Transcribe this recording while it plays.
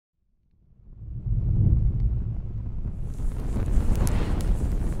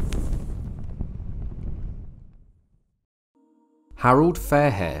Harald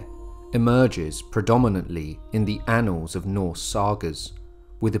Fairhair emerges predominantly in the annals of Norse sagas,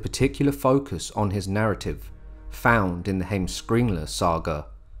 with a particular focus on his narrative found in the Heimskringla saga.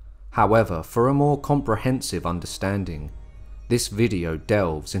 However, for a more comprehensive understanding, this video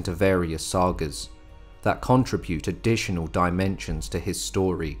delves into various sagas that contribute additional dimensions to his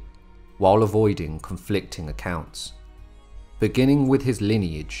story, while avoiding conflicting accounts. Beginning with his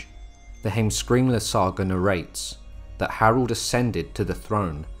lineage, the Heimskringla saga narrates that Harald ascended to the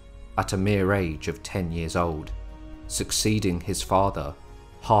throne at a mere age of 10 years old, succeeding his father,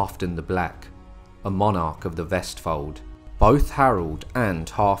 Halfdan the Black, a monarch of the Vestfold. Both Harald and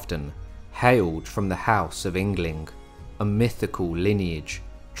Halfdan hailed from the House of Yngling, a mythical lineage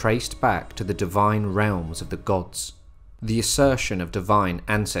traced back to the divine realms of the gods. The assertion of divine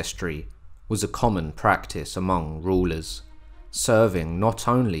ancestry was a common practice among rulers, serving not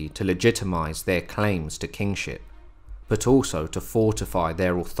only to legitimize their claims to kingship, but also to fortify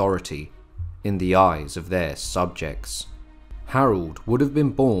their authority in the eyes of their subjects. Harald would have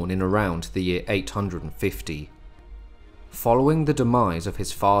been born in around the year 850. Following the demise of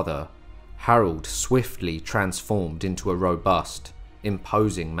his father, Harald swiftly transformed into a robust,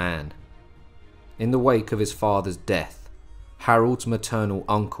 imposing man. In the wake of his father's death, Harald's maternal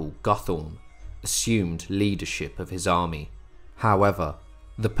uncle Guthorm assumed leadership of his army. However,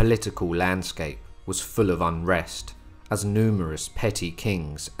 the political landscape was full of unrest, as numerous petty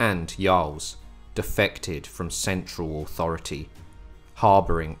kings and jarls defected from central authority,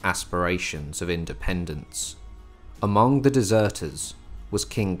 harbouring aspirations of independence. Among the deserters was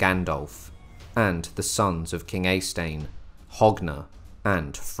King Gandalf and the sons of King Eystein, Hogna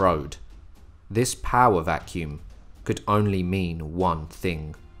and Frode. This power vacuum could only mean one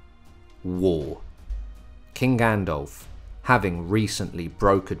thing: war. King Gandalf, having recently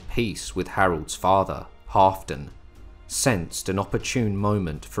brokered peace with Harald's father, Halfdan, sensed an opportune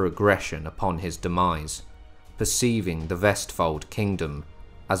moment for aggression upon his demise, perceiving the Vestfold kingdom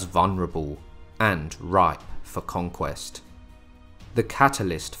as vulnerable and ripe for conquest. The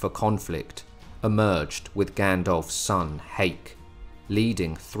catalyst for conflict emerged with Gandalf's son Haek,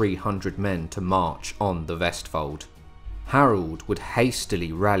 leading 300 men to march on the Vestfold. Harald would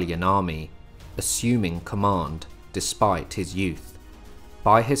hastily rally an army, assuming command despite his youth.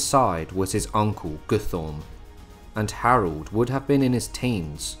 By his side was his uncle Guthorm, and Harald would have been in his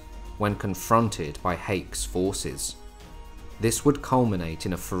teens when confronted by Haek's forces. This would culminate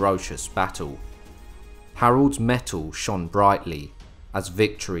in a ferocious battle. Harald's mettle shone brightly as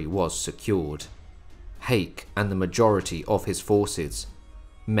victory was secured. Haek and the majority of his forces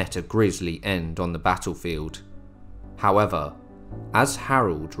met a grisly end on the battlefield. However, as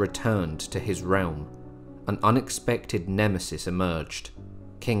Harald returned to his realm, an unexpected nemesis emerged.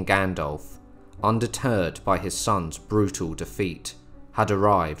 King Gandalf, undeterred by his son's brutal defeat, had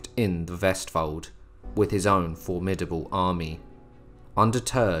arrived in the Vestfold with his own formidable army.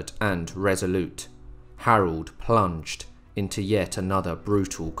 Undeterred and resolute, Harald plunged into yet another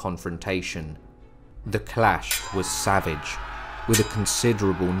brutal confrontation. The clash was savage, with a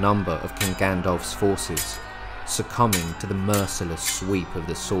considerable number of King Gandalf's forces succumbing to the merciless sweep of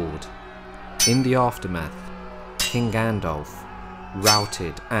the sword. In the aftermath, King Gandalf,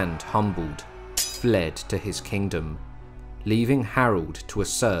 routed and humbled, fled to his kingdom, leaving Harald to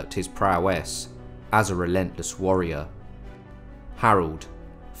assert his prowess as a relentless warrior. Harald,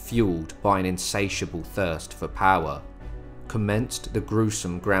 fueled by an insatiable thirst for power, commenced the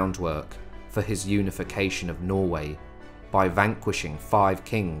gruesome groundwork for his unification of Norway by vanquishing 5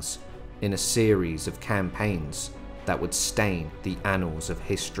 kings in a series of campaigns that would stain the annals of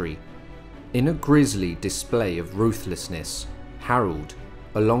history. In a grisly display of ruthlessness, Harald,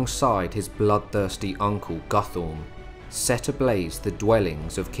 alongside his bloodthirsty uncle Guthorm, set ablaze the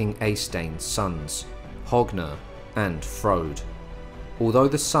dwellings of King Eystein's sons, Hogna and Frode. Although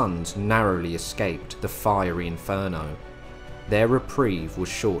the sons narrowly escaped the fiery inferno, their reprieve was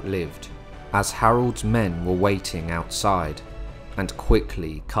short-lived, as Harald's men were waiting outside and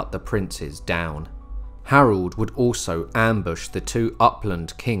quickly cut the princes down. Harald would also ambush the 2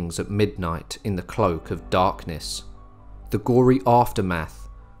 upland kings at midnight in the cloak of darkness. The gory aftermath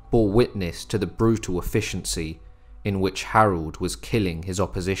bore witness to the brutal efficiency in which Harald was killing his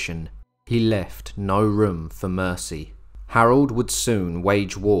opposition. He left no room for mercy. Harald would soon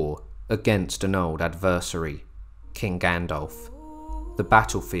wage war against an old adversary, King Gandalf. The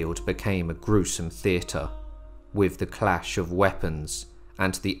battlefield became a gruesome theatre, with the clash of weapons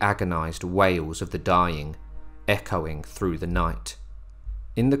and the agonised wails of the dying echoing through the night.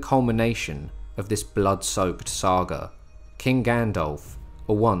 In the culmination of this blood-soaked saga, King Gandalf,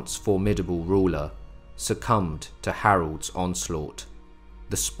 a once formidable ruler, succumbed to Harald's onslaught.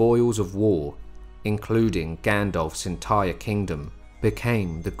 The spoils of war, including Gandalf's entire kingdom,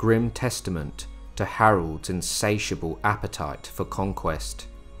 became the grim testament to Harald's insatiable appetite for conquest.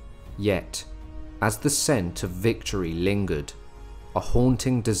 Yet, as the scent of victory lingered, a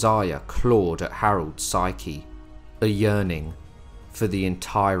haunting desire clawed at Harald's psyche, a yearning for the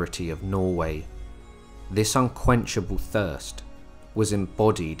entirety of Norway. This unquenchable thirst was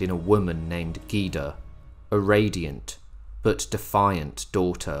embodied in a woman named Gyda, a radiant but defiant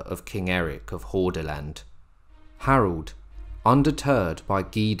daughter of King Eric of Hordaland. Harald, undeterred by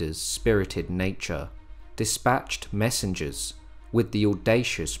Gyda's spirited nature, dispatched messengers with the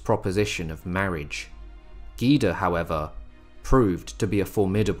audacious proposition of marriage. Gyda, however, proved to be a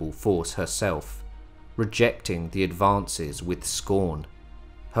formidable force herself, rejecting the advances with scorn.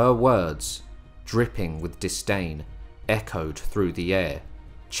 Her words, dripping with disdain, echoed through the air,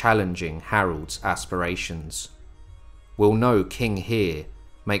 challenging Harald's aspirations. "Will no king here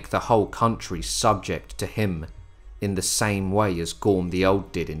make the whole country subject to him in the same way as Gorm the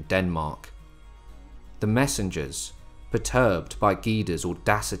Old did in Denmark?" The messengers, perturbed by Gyda's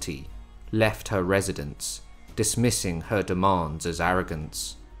audacity, left her residence, dismissing her demands as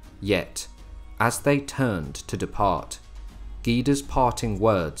arrogance. Yet, as they turned to depart, Gyda's parting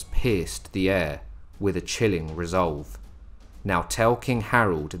words pierced the air with a chilling resolve. "Now tell King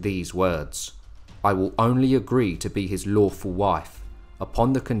Harald these words. I will only agree to be his lawful wife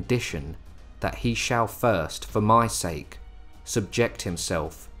upon the condition that he shall first, for my sake, subject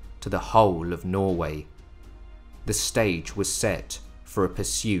himself to the whole of Norway." The stage was set for a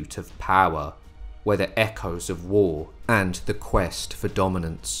pursuit of power, where the echoes of war and the quest for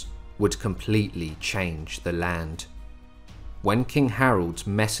dominance would completely change the land. When King Harald's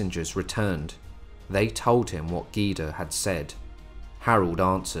messengers returned, they told him what Gyda had said. Harald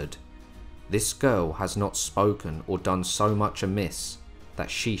answered, "This girl has not spoken or done so much amiss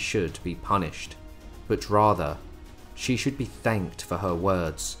that she should be punished, but rather she should be thanked for her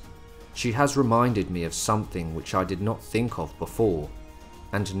words. She has reminded me of something which I did not think of before,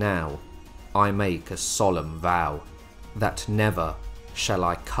 and now I make a solemn vow that never shall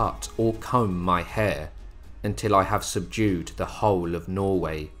I cut or comb my hair until I have subdued the whole of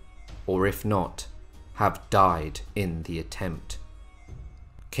Norway, or if not, have died in the attempt."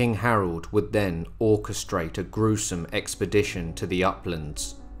 King Harald would then orchestrate a gruesome expedition to the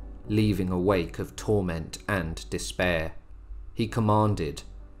uplands, leaving a wake of torment and despair. He commanded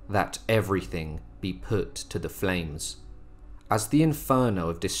that everything be put to the flames. As the inferno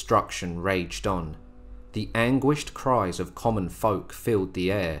of destruction raged on, the anguished cries of common folk filled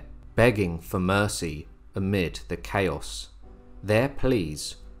the air, begging for mercy amid the chaos. Their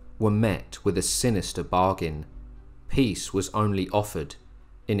pleas were met with a sinister bargain. Peace was only offered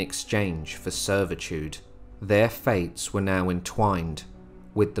in exchange for servitude. Their fates were now entwined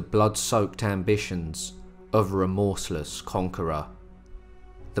with the blood-soaked ambitions of a remorseless conqueror.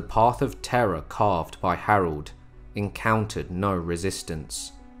 The path of terror carved by Harald encountered no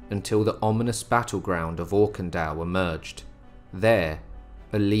resistance until the ominous battleground of Orkendal emerged. There,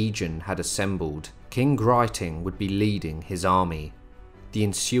 a legion had assembled. King Gryting would be leading his army. The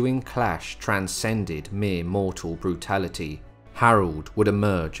ensuing clash transcended mere mortal brutality. Harald would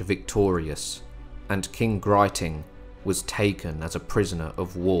emerge victorious, and King Gryting was taken as a prisoner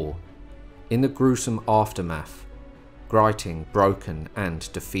of war. In the gruesome aftermath, Gryting, broken and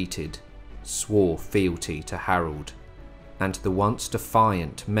defeated, swore fealty to Harald, and the once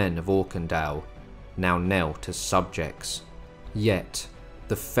defiant men of Orkendal now knelt as subjects. Yet,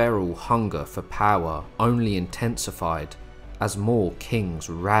 the feral hunger for power only intensified as more kings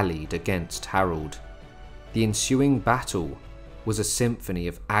rallied against Harald. The ensuing battle was a symphony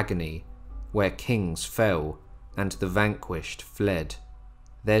of agony, where kings fell and the vanquished fled,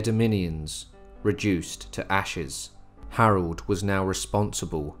 their dominions reduced to ashes. Harald was now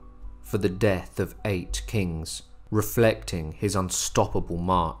responsible for the death of 8 kings, reflecting his unstoppable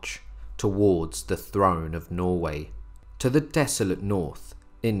march towards the throne of Norway. To the desolate north,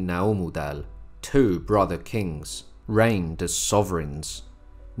 in Naumudal, 2 brother kings reigned as sovereigns.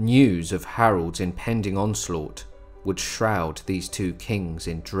 News of Harald's impending onslaught would shroud these 2 kings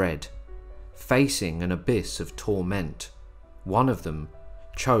in dread. Facing an abyss of torment, one of them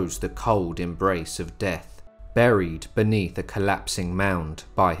chose the cold embrace of death, buried beneath a collapsing mound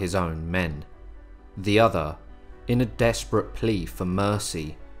by his own men. The other, in a desperate plea for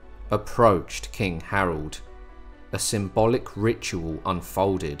mercy, approached King Harald. A symbolic ritual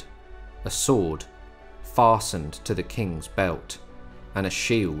unfolded. A sword, fastened to the king's belt, and a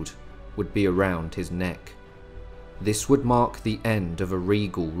shield would be around his neck. This would mark the end of a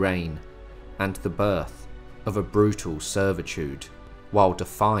regal reign, and the birth of a brutal servitude, while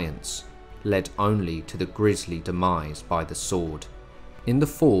defiance led only to the grisly demise by the sword. In the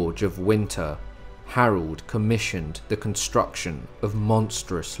Forge of Winter, Harald commissioned the construction of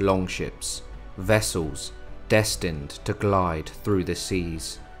monstrous longships, vessels destined to glide through the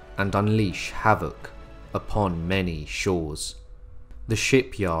seas and unleash havoc upon many shores. The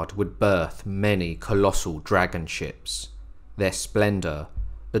shipyard would birth many colossal dragon ships, their splendour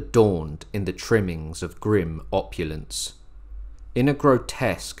adorned in the trimmings of grim opulence. In a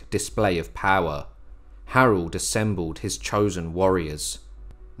grotesque display of power, Harald assembled his chosen warriors.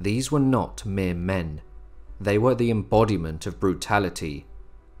 These were not mere men, they were the embodiment of brutality,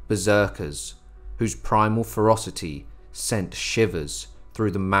 berserkers whose primal ferocity sent shivers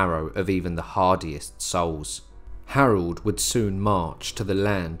through the marrow of even the hardiest souls. Harald would soon march to the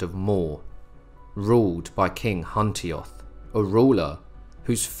land of Mor, ruled by King Hunteoth, a ruler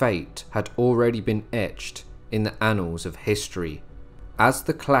whose fate had already been etched in the annals of history. As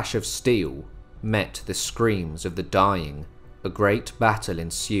the clash of steel met the screams of the dying, a great battle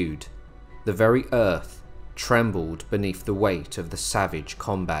ensued. The very earth trembled beneath the weight of the savage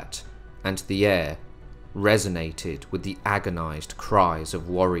combat, and the air resonated with the agonized cries of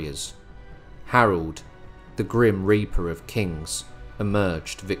warriors. Harald, the grim reaper of kings,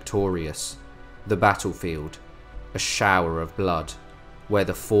 emerged victorious. The battlefield, a shower of blood, where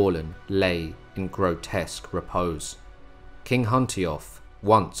the fallen lay in grotesque repose. King Hunteoth,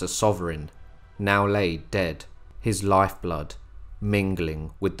 once a sovereign, now lay dead, his lifeblood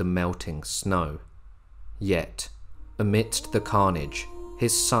mingling with the melting snow. Yet, amidst the carnage,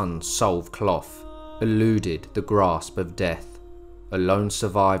 his son Solvcloth eluded the grasp of death, a lone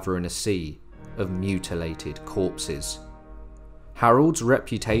survivor in a sea of mutilated corpses. Harald's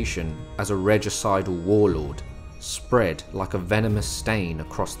reputation as a regicidal warlord spread like a venomous stain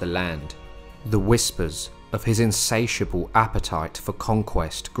across the land. The whispers of his insatiable appetite for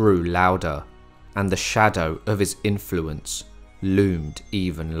conquest grew louder, and the shadow of his influence loomed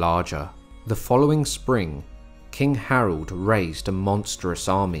even larger. The following spring, King Harald raised a monstrous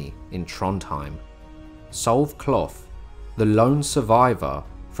army in Trondheim. Solvcloth, the lone survivor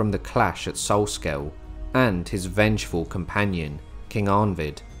from the clash at Solskjel, and his vengeful companion, King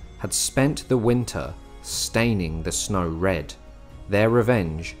Arnvid, had spent the winter staining the snow red, their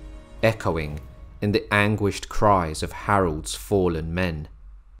revenge echoing in the anguished cries of Harald's fallen men.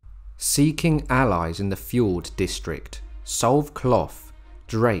 Seeking allies in the fjord district, Solvcloth,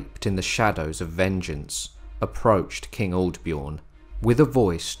 draped in the shadows of vengeance, approached King Aldbjorn. With a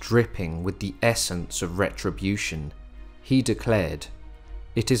voice dripping with the essence of retribution, he declared,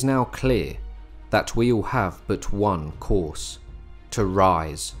 "It is now clear that we all have but one course, to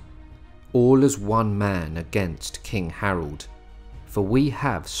rise, all as one man against King Harald, for we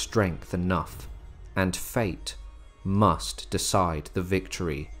have strength enough, and fate must decide the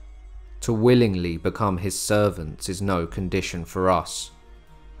victory. To willingly become his servants is no condition for us,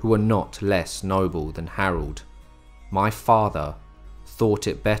 who are not less noble than Harald. My father thought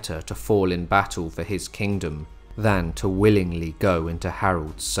it better to fall in battle for his kingdom than to willingly go into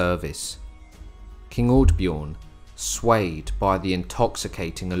Harald's service." King Aldbjorn, swayed by the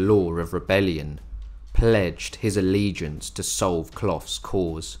intoxicating allure of rebellion, pledged his allegiance to Solvcloth's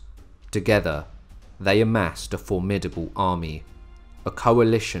cause. Together, they amassed a formidable army, a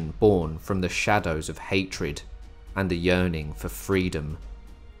coalition born from the shadows of hatred and the yearning for freedom.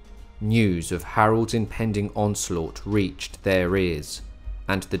 News of Harald's impending onslaught reached their ears,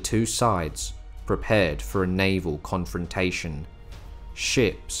 and the two sides prepared for a naval confrontation.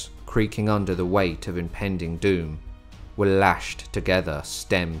 Ships, creaking under the weight of impending doom, were lashed together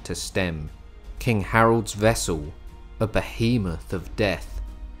stem to stem. King Harald's vessel, a behemoth of death,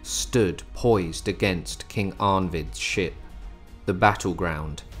 stood poised against King Arnvid's ship, the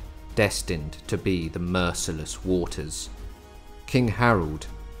battleground destined to be the merciless waters. King Harald,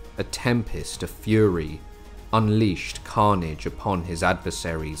 a tempest of fury, unleashed carnage upon his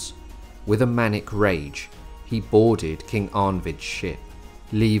adversaries. With a manic rage, he boarded King Arnvid's ship,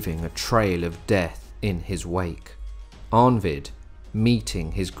 leaving a trail of death in his wake. Arnvid,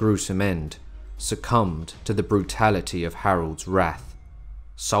 meeting his gruesome end, succumbed to the brutality of Harald's wrath.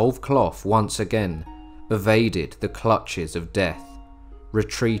 Solvcloth once again evaded the clutches of death,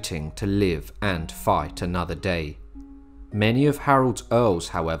 retreating to live and fight another day. Many of Harald's earls,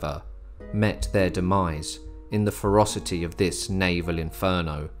 however, met their demise in the ferocity of this naval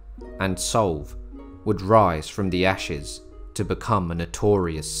inferno, and Solv would rise from the ashes to become a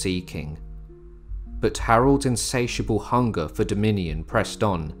notorious sea king. But Harald's insatiable hunger for dominion pressed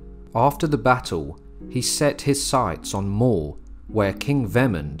on. After the battle, he set his sights on Mor, where King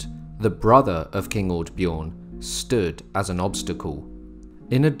Vemund, the brother of King Ordbjorn, stood as an obstacle.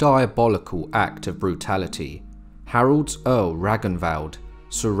 In a diabolical act of brutality, Harald's Earl Ragnvald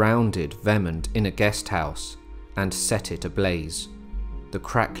surrounded Vemund in a guest house and set it ablaze. The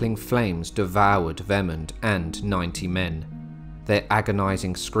crackling flames devoured Vemund and 90 men, their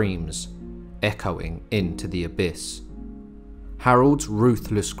agonizing screams echoing into the abyss. Harald's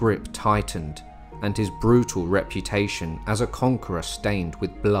ruthless grip tightened, and his brutal reputation as a conqueror stained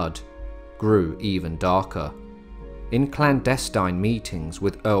with blood grew even darker. In clandestine meetings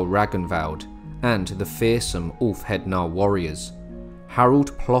with Earl Ragnvald and the fearsome Ulfhednar warriors,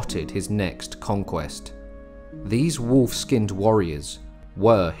 Harald plotted his next conquest. These wolf-skinned warriors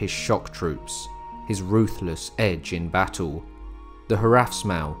were his shock troops, his ruthless edge in battle. The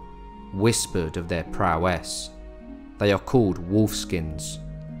Hrafsmal whispered of their prowess. They are called wolfskins,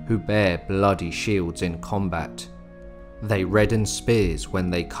 who bear bloody shields in combat. They redden spears when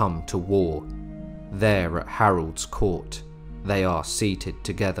they come to war. There at Harald's court, they are seated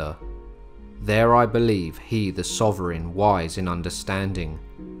together. There I believe he, the sovereign, wise in understanding,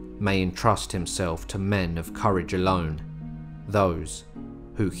 may entrust himself to men of courage alone, those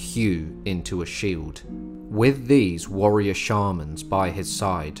who hew into a shield. With these warrior shamans by his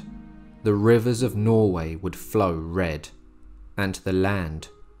side, the rivers of Norway would flow red, and the land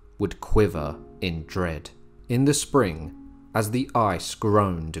would quiver in dread. In the spring, as the ice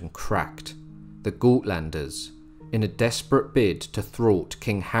groaned and cracked, the Gotlanders, in a desperate bid to thwart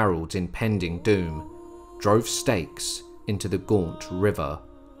King Harald's impending doom, drove stakes into the gaunt river.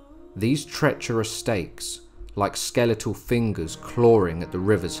 These treacherous stakes, like skeletal fingers clawing at the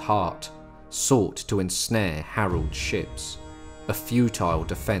river's heart, sought to ensnare Harald's ships, a futile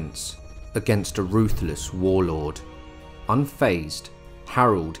defence against a ruthless warlord. Unfazed,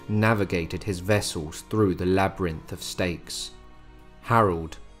 Harald navigated his vessels through the labyrinth of stakes.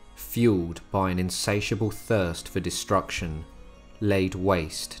 Harald, fueled by an insatiable thirst for destruction, laid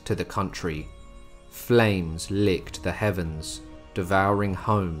waste to the country. Flames licked the heavens, devouring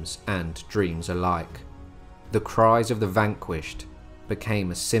homes and dreams alike. The cries of the vanquished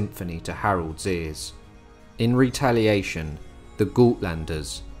became a symphony to Harald's ears. In retaliation, the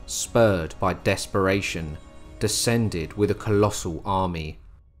Gotlanders, spurred by desperation, descended with a colossal army.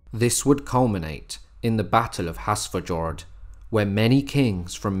 This would culminate in the Battle of Hasfjord, where many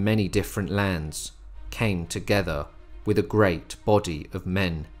kings from many different lands came together with a great body of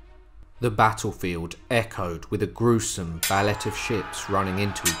men. The battlefield echoed with a gruesome ballet of ships running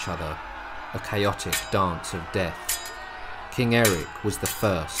into each other, a chaotic dance of death. King Eric was the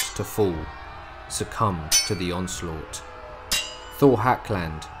first to fall, succumbed to the onslaught. Thor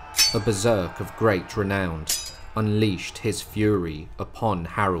Hakland, a berserk of great renown, unleashed his fury upon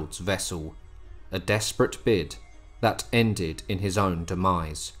Harald's vessel, a desperate bid that ended in his own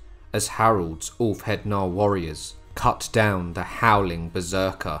demise, as Harald's Ulfhednar warriors cut down the howling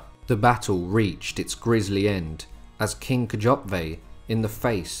berserker. The battle reached its grisly end as King Kjotve, in the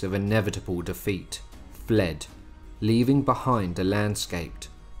face of inevitable defeat, fled, leaving behind a landscape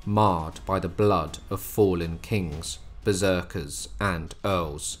marred by the blood of fallen kings, berserkers and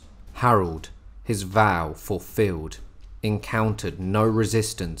earls. Harald, his vow fulfilled, encountered no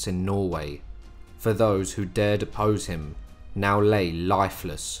resistance in Norway, for those who dared oppose him now lay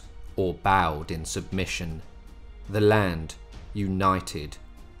lifeless or bowed in submission. The land, united,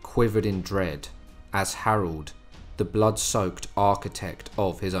 quivered in dread as Harald, the blood-soaked architect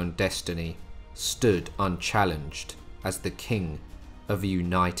of his own destiny, stood unchallenged as the king of a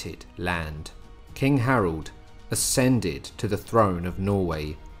united land. King Harald ascended to the throne of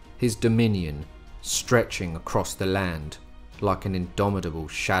Norway, his dominion stretching across the land like an indomitable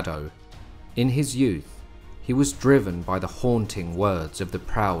shadow. In his youth, he was driven by the haunting words of the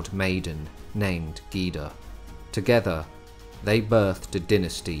proud maiden named Gyda. Together, they birthed a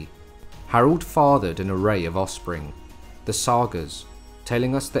dynasty. Harald fathered an array of offspring, the sagas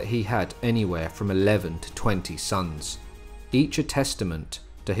telling us that he had anywhere from 11 to 20 sons, each a testament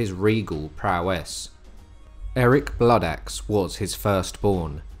to his regal prowess. Eric Bloodaxe was his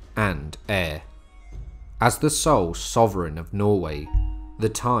firstborn and heir. As the sole sovereign of Norway, the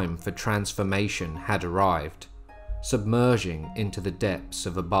time for transformation had arrived, submerging into the depths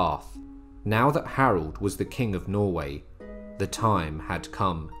of a bath. Now that Harald was the king of Norway, the time had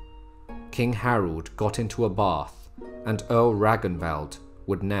come. King Harald got into a bath, and Earl Ragnvald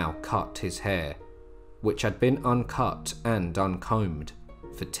would now cut his hair, which had been uncut and uncombed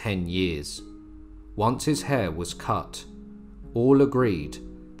for 10 years. Once his hair was cut, all agreed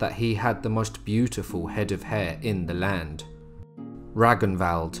that he had the most beautiful head of hair in the land.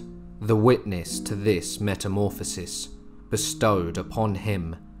 Ragnvald, the witness to this metamorphosis, bestowed upon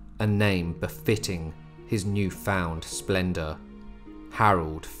him a name befitting his newfound splendour: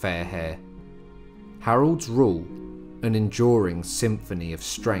 Harald Fairhair. Harald's rule, an enduring symphony of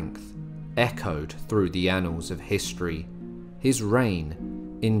strength, echoed through the annals of history. His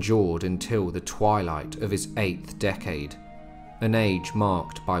reign endured until the twilight of his 8th decade, an age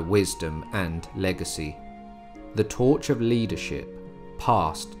marked by wisdom and legacy. The torch of leadership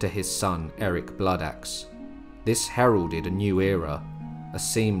passed to his son Eric Bloodaxe. This heralded a new era, a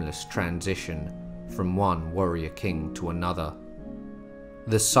seamless transition from one warrior king to another.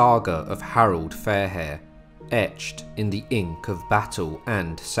 The saga of Harald Fairhair, etched in the ink of battle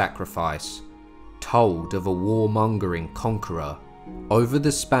and sacrifice, told of a warmongering conqueror. Over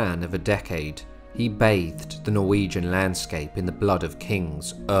the span of a decade, he bathed the Norwegian landscape in the blood of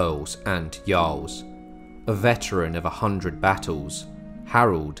kings, earls and jarls. A veteran of 100 battles,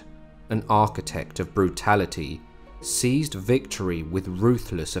 Harald, an architect of brutality, seized victory with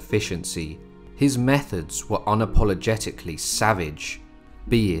ruthless efficiency. His methods were unapologetically savage,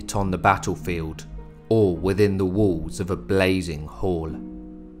 be it on the battlefield or within the walls of a blazing hall.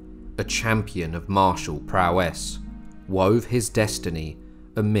 A champion of martial prowess, wove his destiny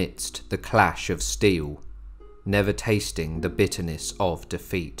amidst the clash of steel, never tasting the bitterness of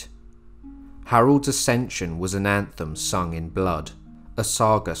defeat. Harald's ascension was an anthem sung in blood, a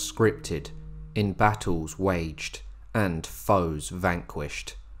saga scripted in battles waged and foes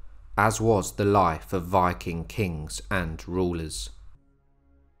vanquished, as was the life of Viking kings and rulers.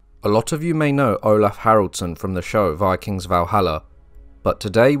 A lot of you may know Olaf Haraldsson from the show Vikings Valhalla, but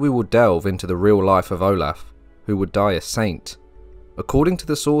today we will delve into the real life of Olaf, who would die a saint. According to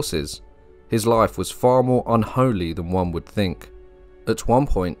the sources, his life was far more unholy than one would think. At one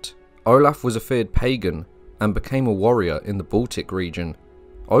point, Olaf was a feared pagan and became a warrior in the Baltic region.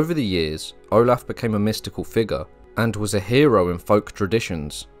 Over the years, Olaf became a mystical figure and was a hero in folk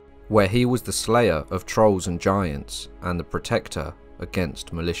traditions, where he was the slayer of trolls and giants and the protector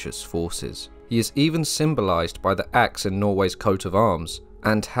against malicious forces. He is even symbolised by the axe in Norway's coat of arms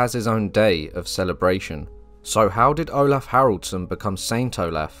and has his own day of celebration. So how did Olaf Haraldsson become Saint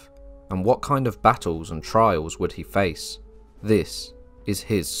Olaf, and what kind of battles and trials would he face? This is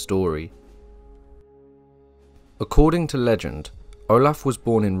his story. According to legend, Olaf was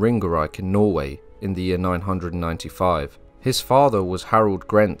born in Ringerike in Norway in the year 995. His father was Harald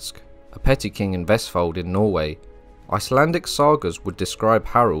Grensk, a petty king in Vestfold in Norway. Icelandic sagas would describe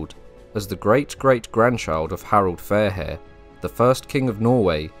Harald as the great-great-grandchild of Harald Fairhair, the first king of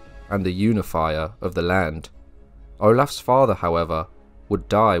Norway and the unifier of the land. Olaf's father, however, would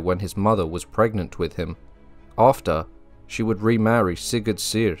die when his mother was pregnant with him. After, she would remarry Sigurd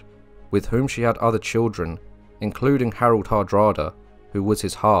Syr, with whom she had other children, including Harald Hardrada, who was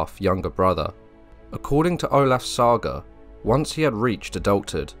his half-younger brother. According to Olaf's saga, once he had reached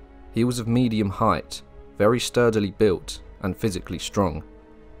adulthood, he was of medium height, very sturdily built and physically strong.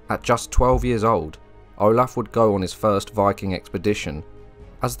 At just 12 years old, Olaf would go on his first Viking expedition.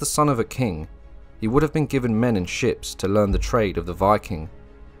 As the son of a king, he would have been given men and ships to learn the trade of the Viking,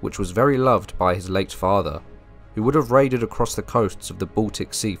 which was very loved by his late father, who would have raided across the coasts of the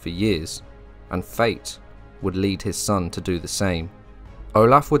Baltic Sea for years, and fate would lead his son to do the same.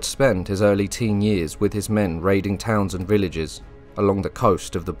 Olaf would spend his early teen years with his men raiding towns and villages along the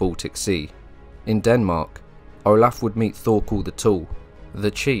coast of the Baltic Sea. In Denmark, Olaf would meet Thorkel the Tall, the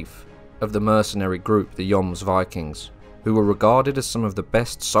chief of the mercenary group the Joms Vikings, who were regarded as some of the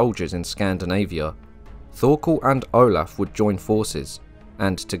best soldiers in Scandinavia. Thorkel and Olaf would join forces,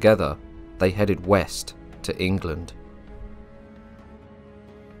 and together they headed west to England.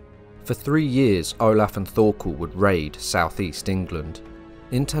 For 3 years, Olaf and Thorkel would raid southeast England.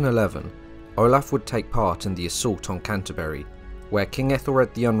 In 1011, Olaf would take part in the assault on Canterbury, where King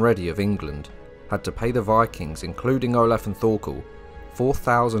Ethelred the Unready of England had to pay the Vikings, including Olaf and Thorkel,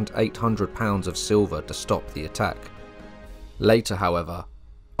 £4,800 of silver to stop the attack. Later, however,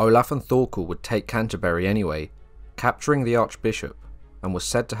 Olaf and Thorkel would take Canterbury anyway, capturing the Archbishop, and was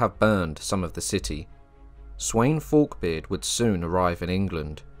said to have burned some of the city. Sweyn Forkbeard would soon arrive in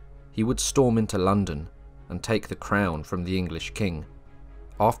England. He would storm into London and take the crown from the English king.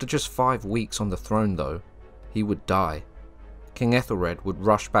 After just 5 weeks on the throne though, he would die. King Ethelred would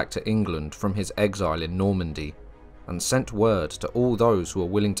rush back to England from his exile in Normandy, and sent word to all those who were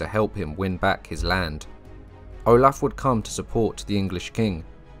willing to help him win back his land. Olaf would come to support the English king,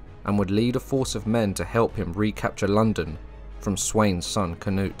 and would lead a force of men to help him recapture London from Sweyn's son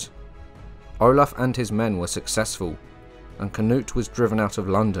Canute. Olaf and his men were successful, and Canute was driven out of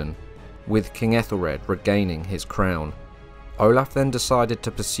London, with King Ethelred regaining his crown. Olaf then decided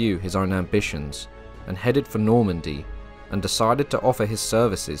to pursue his own ambitions, and headed for Normandy, and decided to offer his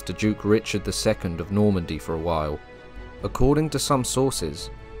services to Duke Richard II of Normandy for a while. According to some sources,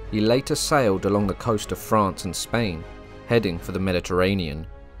 he later sailed along the coast of France and Spain, heading for the Mediterranean,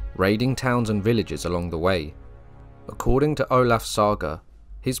 raiding towns and villages along the way. According to Olaf's saga,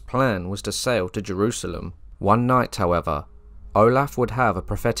 his plan was to sail to Jerusalem. One night, however, Olaf would have a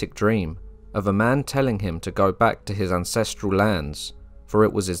prophetic dream of a man telling him to go back to his ancestral lands, for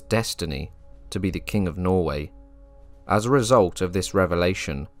it was his destiny to be the King of Norway. As a result of this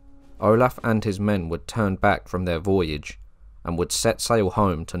revelation, Olaf and his men would turn back from their voyage and would set sail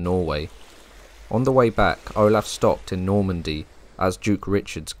home to Norway. On the way back, Olaf stopped in Normandy as Duke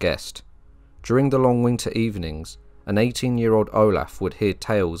Richard's guest. During the long winter evenings, an 18-year-old Olaf would hear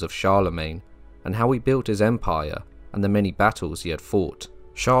tales of Charlemagne and how he built his empire and the many battles he had fought.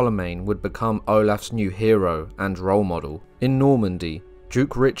 Charlemagne would become Olaf's new hero and role model. In Normandy,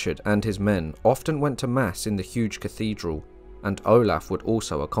 Duke Richard and his men often went to mass in the huge cathedral, and Olaf would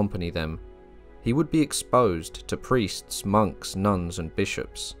also accompany them. He would be exposed to priests, monks, nuns and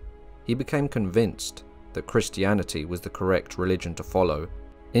bishops. He became convinced that Christianity was the correct religion to follow.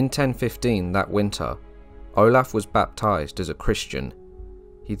 In 1015, that winter, Olaf was baptized as a Christian.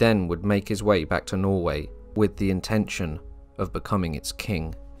 He then would make his way back to Norway with the intention of becoming its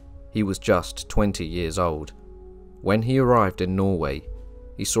king. He was just 20 years old. When he arrived in Norway,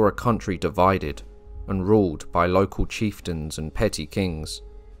 he saw a country divided and ruled by local chieftains and petty kings.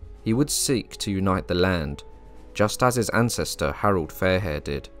 He would seek to unite the land, just as his ancestor Harald Fairhair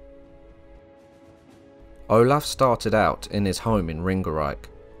did. Olaf started out in his home in Ringerike,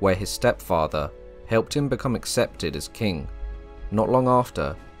 where his stepfather helped him become accepted as king. Not long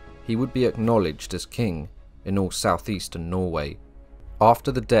after, he would be acknowledged as king in all southeastern Norway.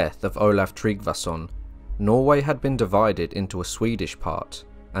 After the death of Olaf Tryggvason, Norway had been divided into a Swedish part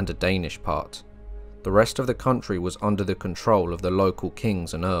and a Danish part. The rest of the country was under the control of the local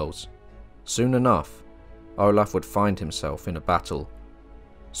kings and earls. Soon enough, Olaf would find himself in a battle.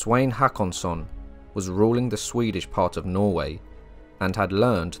 Svein Håkonsson was ruling the Swedish part of Norway and had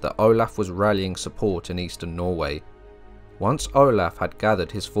learned that Olaf was rallying support in eastern Norway. Once Olaf had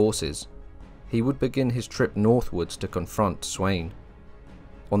gathered his forces, he would begin his trip northwards to confront Svein.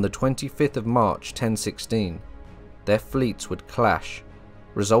 On the 25th of March 1016, their fleets would clash,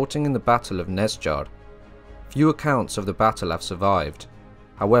 resulting in the Battle of Nesjar. Few accounts of the battle have survived.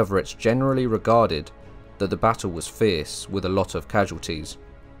 However, it's generally regarded that the battle was fierce with a lot of casualties.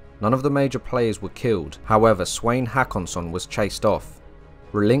 None of the major players were killed. However, Svein Håkonsson was chased off,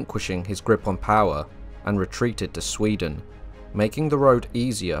 relinquishing his grip on power, and retreated to Sweden, making the road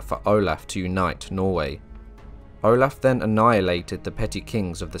easier for Olaf to unite Norway. Olaf then annihilated the petty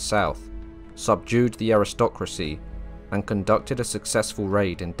kings of the south, subdued the aristocracy, and conducted a successful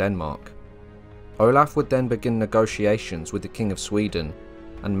raid in Denmark. Olaf would then begin negotiations with the King of Sweden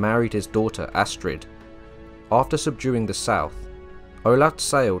and married his daughter Astrid. After subduing the south, Olaf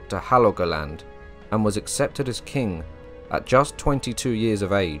sailed to Hålogaland and was accepted as king. At just 22 years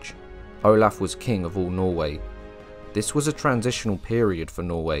of age, Olaf was king of all Norway. This was a transitional period for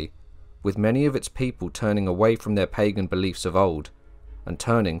Norway, with many of its people turning away from their pagan beliefs of old and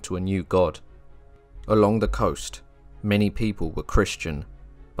turning to a new god. Along the coast, many people were Christian,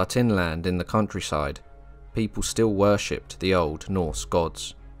 but inland in the countryside, people still worshipped the old Norse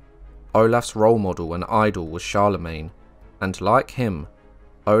gods. Olaf's role model and idol was Charlemagne, and like him,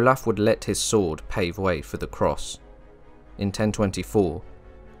 Olaf would let his sword pave way for the cross. In 1024,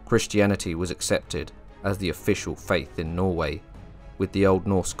 Christianity was accepted as the official faith in Norway, with the old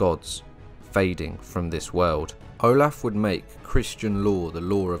Norse gods fading from this world. Olaf would make Christian law the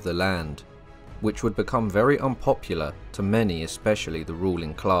law of the land, which would become very unpopular to many, especially the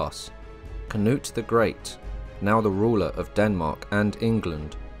ruling class. Canute the Great, now the ruler of Denmark and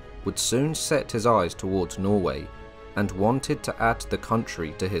England, would soon set his eyes towards Norway and wanted to add the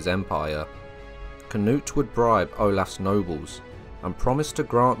country to his empire. Canute would bribe Olaf's nobles and promised to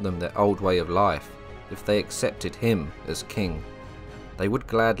grant them their old way of life if they accepted him as king. They would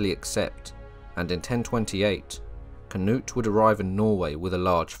gladly accept, and in 1028, Canute would arrive in Norway with a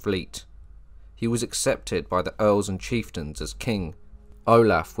large fleet. He was accepted by the earls and chieftains as king.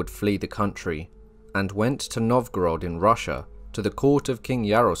 Olaf would flee the country and went to Novgorod in Russia to the court of King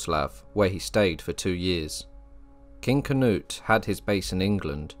Yaroslav, where he stayed for 2 years. King Canute had his base in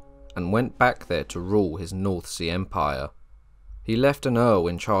England and went back there to rule his North Sea Empire. He left an earl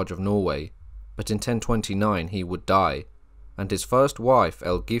in charge of Norway, but in 1029 he would die, and his first wife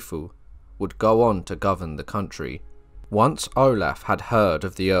Elgifu would go on to govern the country. Once Olaf had heard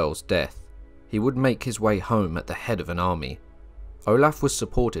of the earl's death, he would make his way home at the head of an army. Olaf was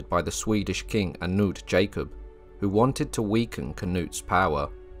supported by the Swedish king Anud Jacob, who wanted to weaken Canute's power,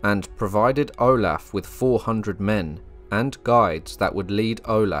 and provided Olaf with 400 men and guides that would lead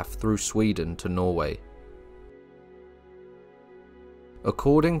Olaf through Sweden to Norway.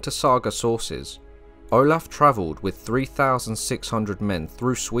 According to saga sources, Olaf travelled with 3,600 men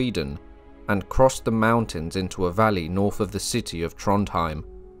through Sweden and crossed the mountains into a valley north of the city of Trondheim.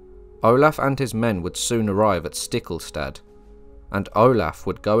 Olaf and his men would soon arrive at Stiklestad, and Olaf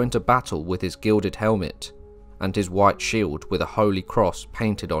would go into battle with his gilded helmet and his white shield with a holy cross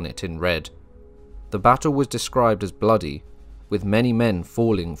painted on it in red. The battle was described as bloody, with many men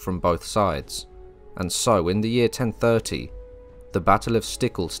falling from both sides, and so in the year 1030, the Battle of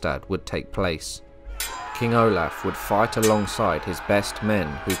Stiklestad would take place. King Olaf would fight alongside his best men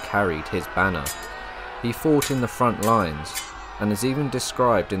who carried his banner. He fought in the front lines, and is even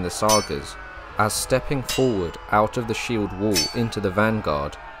described in the sagas as stepping forward out of the shield wall into the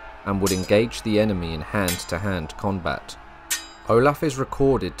vanguard and would engage the enemy in hand-to-hand combat. Olaf is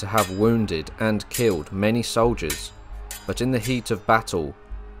recorded to have wounded and killed many soldiers, but in the heat of battle,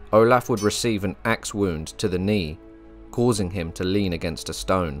 Olaf would receive an axe wound to the knee, causing him to lean against a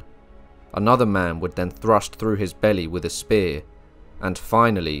stone. Another man would then thrust through his belly with a spear, and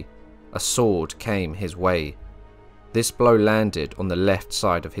finally, a sword came his way. This blow landed on the left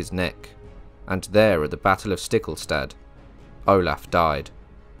side of his neck, and there at the Battle of Stiklestad, Olaf died.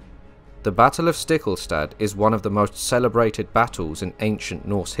 The Battle of Stiklestad is one of the most celebrated battles in ancient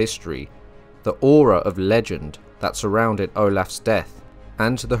Norse history. The aura of legend that surrounded Olaf's death,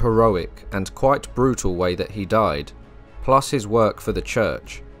 and the heroic and quite brutal way that he died, plus his work for the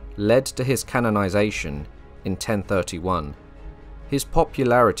church, led to his canonization in 1031. His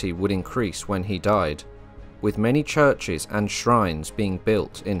popularity would increase when he died, with many churches and shrines being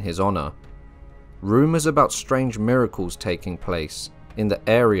built in his honor. Rumors about strange miracles taking place in the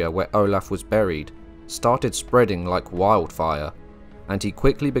area where Olaf was buried started spreading like wildfire, and he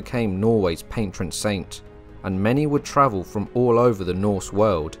quickly became Norway's patron saint, and many would travel from all over the Norse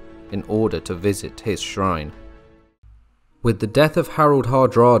world in order to visit his shrine. With the death of Harald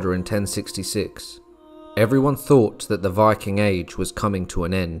Hardrada in 1066, everyone thought that the Viking Age was coming to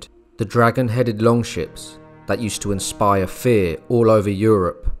an end. The dragon-headed longships that used to inspire fear all over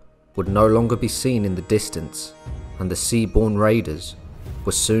Europe would no longer be seen in the distance, and the sea-borne raiders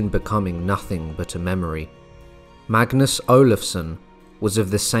were soon becoming nothing but a memory. Magnus Olafsson was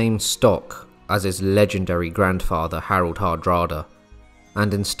of the same stock as his legendary grandfather Harald Hardrada,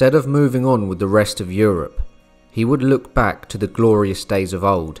 and instead of moving on with the rest of Europe, he would look back to the glorious days of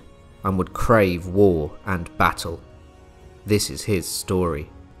old and would crave war and battle. This is his story.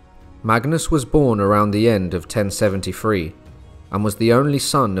 Magnus was born around the end of 1073 and was the only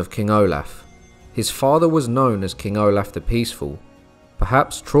son of King Olaf. His father was known as King Olaf the Peaceful,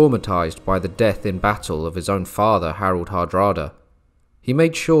 perhaps traumatized by the death in battle of his own father Harald Hardrada. He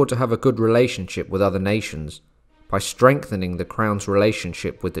made sure to have a good relationship with other nations by strengthening the crown's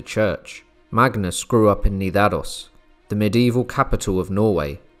relationship with the church. Magnus grew up in Nidaros, the medieval capital of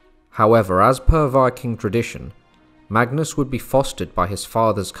Norway. However, as per Viking tradition, Magnus would be fostered by his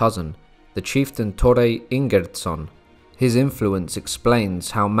father's cousin, the chieftain Torre Ingerdsson. His influence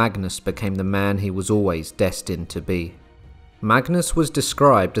explains how Magnus became the man he was always destined to be. Magnus was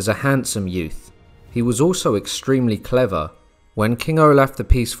described as a handsome youth. He was also extremely clever. When King Olaf the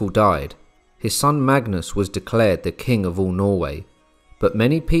Peaceful died, his son Magnus was declared the king of all Norway, but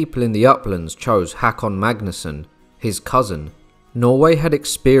many people in the uplands chose Hakon Magnusson, his cousin. Norway had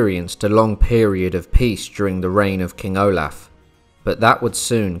experienced a long period of peace during the reign of King Olaf, but that would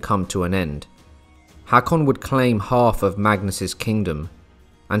soon come to an end. Hakon would claim half of Magnus's kingdom,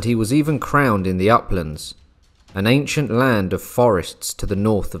 and he was even crowned in the uplands, an ancient land of forests to the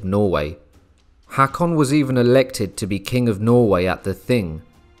north of Norway. Hakon was even elected to be King of Norway at the Thing,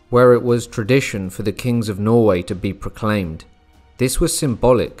 where it was tradition for the Kings of Norway to be proclaimed. This was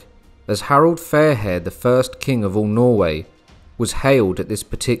symbolic, as Harald Fairhair, the first king of all Norway, was hailed at this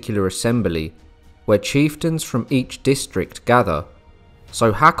particular assembly, where chieftains from each district gather.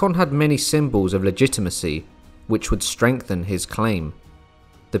 So Hakon had many symbols of legitimacy, which would strengthen his claim.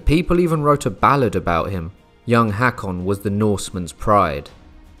 The people even wrote a ballad about him. Young Hakon was the Norseman's pride,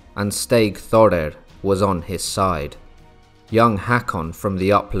 and Steig Thorir was on his side. Young Hakon from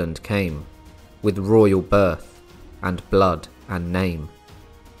the upland came, with royal birth, and blood and name.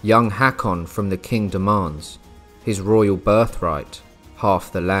 Young Hakon from the king demands, his royal birthright,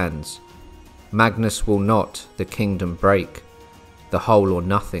 half the lands. Magnus will not the kingdom break, the whole or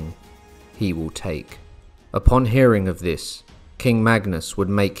nothing he will take. Upon hearing of this, King Magnus would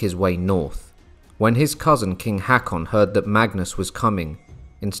make his way north. When his cousin King Hakon heard that Magnus was coming,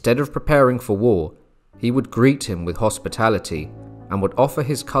 instead of preparing for war, he would greet him with hospitality and would offer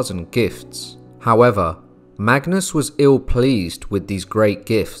his cousin gifts. However, Magnus was ill-pleased with these great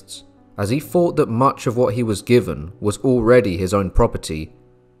gifts, as he thought that much of what he was given was already his own property.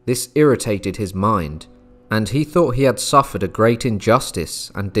 This irritated his mind, and he thought he had suffered a great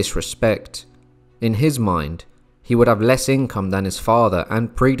injustice and disrespect. In his mind, he would have less income than his father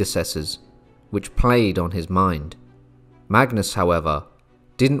and predecessors, which played on his mind. Magnus, however,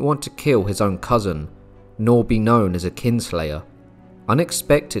 didn't want to kill his own cousin, nor be known as a kinslayer.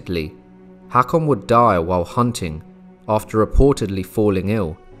 Unexpectedly, Hakon would die while hunting after reportedly falling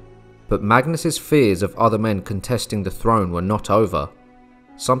ill. But Magnus's fears of other men contesting the throne were not over.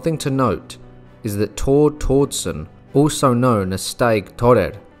 Something to note is that Thor Thordsson, also known as Steig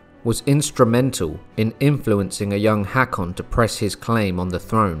Thorir, was instrumental in influencing a young Hakon to press his claim on the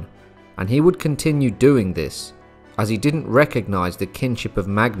throne, and he would continue doing this as he didn't recognize the kinship of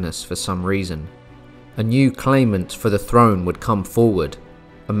Magnus for some reason. A new claimant for the throne would come forward,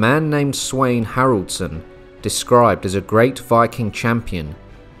 a man named Sweyn Haraldsson, described as a great Viking champion,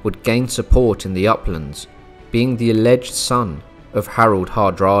 would gain support in the uplands, being the alleged son of Harald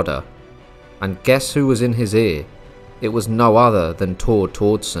Hardrada. And guess who was in his ear? It was no other than Thor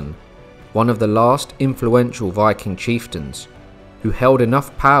Thordsson, one of the last influential Viking chieftains, who held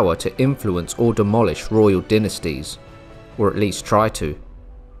enough power to influence or demolish royal dynasties, or at least try to.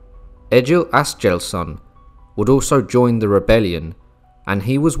 Egil Asgjaldsson would also join the rebellion, and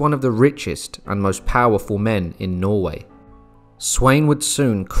he was one of the richest and most powerful men in Norway. Sweyn would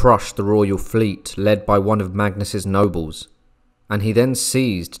soon crush the royal fleet led by one of Magnus's nobles, and he then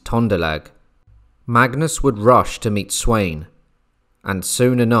seized Trøndelag. Magnus would rush to meet Sweyn, and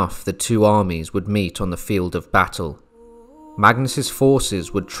soon enough the two armies would meet on the field of battle. Magnus's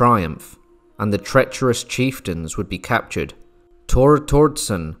forces would triumph, and the treacherous chieftains would be captured. Thor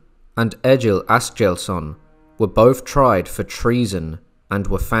Thordsson and Egil Asgjaldsson were both tried for treason and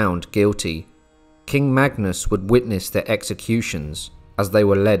were found guilty. King Magnus would witness their executions as they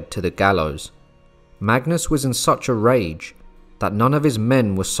were led to the gallows. Magnus was in such a rage that none of his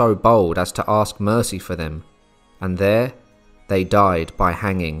men were so bold as to ask mercy for them, and there they died by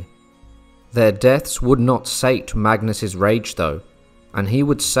hanging. Their deaths would not sate Magnus's rage though, and he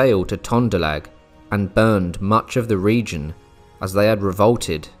would sail to Trøndelag and burned much of the region as they had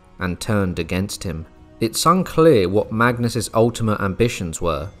revolted and turned against him. It's unclear what Magnus's ultimate ambitions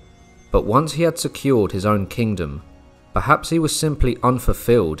were, but once he had secured his own kingdom, perhaps he was simply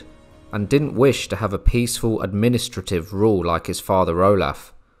unfulfilled and didn't wish to have a peaceful administrative rule like his father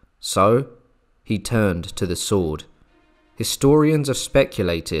Olaf. So, he turned to the sword. Historians have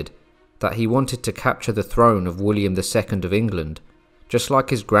speculated that he wanted to capture the throne of William II of England, just like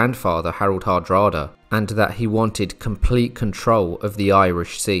his grandfather Harald Hardrada, and that he wanted complete control of the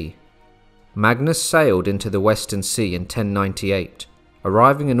Irish Sea. Magnus sailed into the Western Sea in 1098,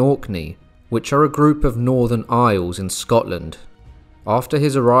 arriving in Orkney, which are a group of northern isles in Scotland. After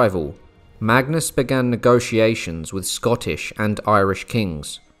his arrival, Magnus began negotiations with Scottish and Irish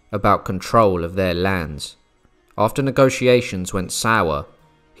kings about control of their lands. After negotiations went sour,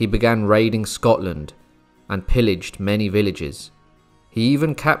 he began raiding Scotland and pillaged many villages. He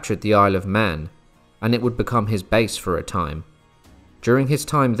even captured the Isle of Man, and it would become his base for a time. During his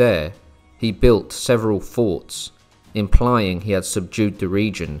time there, he built several forts, implying he had subdued the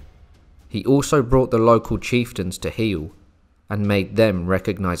region. He also brought the local chieftains to heel, and made them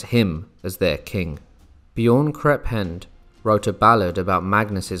recognize him as their king. Bjorn Krepphend wrote a ballad about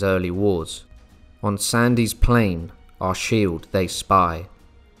Magnus's early wars. On Sandy's plain our shield they spy,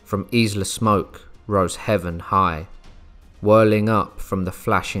 from Isla smoke rose heaven high, whirling up from the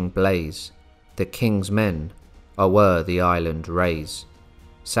flashing blaze, the king's men o'er the island raise.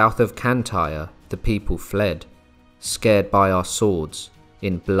 South of Cantyre the people fled, scared by our swords,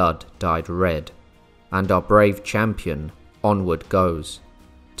 in blood dyed red, and our brave champion onward goes,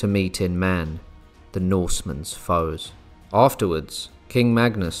 to meet in man the Norsemen's foes. Afterwards, King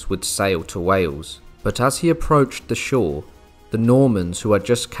Magnus would sail to Wales, but as he approached the shore, the Normans who had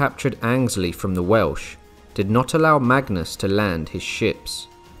just captured Angsley from the Welsh did not allow Magnus to land his ships.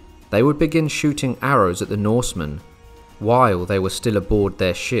 They would begin shooting arrows at the Norsemen while they were still aboard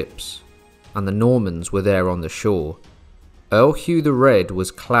their ships, and the Normans were there on the shore. Earl Hugh the Red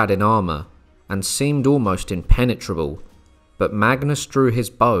was clad in armour and seemed almost impenetrable, but Magnus drew his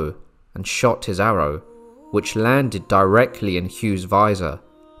bow and shot his arrow, which landed directly in Hugh's visor,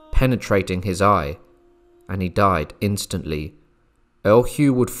 penetrating his eye, and he died instantly. Earl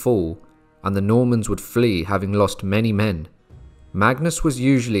Hugh would fall, and the Normans would flee, having lost many men. Magnus was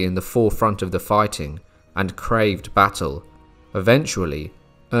usually in the forefront of the fighting and craved battle, eventually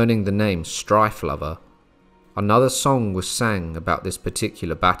earning the name Strife Lover. Another song was sang about this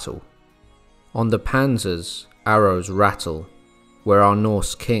particular battle. On the panzers, arrows rattle, where our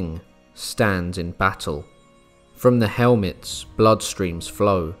Norse king stands in battle. From the helmets, blood streams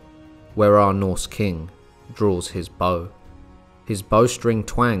flow, where our Norse king draws his bow. His bowstring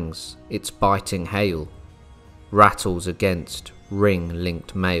twangs its biting hail, rattles against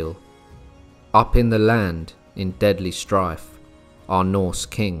ring-linked mail. Up in the land, in deadly strife, our Norse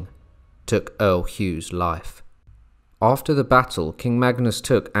king took Earl Hugh's life. After the battle, King Magnus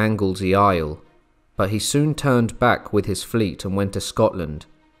took Anglesey Isle, but he soon turned back with his fleet and went to Scotland,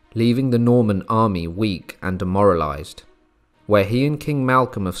 leaving the Norman army weak and demoralised, where he and King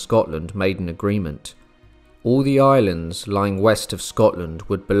Malcolm of Scotland made an agreement. All the islands lying west of Scotland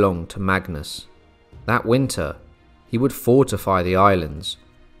would belong to Magnus. That winter, he would fortify the islands,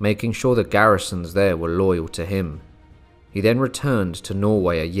 making sure the garrisons there were loyal to him. He then returned to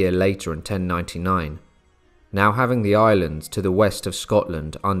Norway a year later in 1099, now having the islands to the west of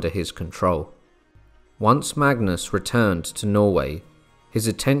Scotland under his control. Once Magnus returned to Norway, his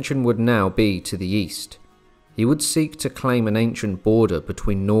attention would now be to the east. He would seek to claim an ancient border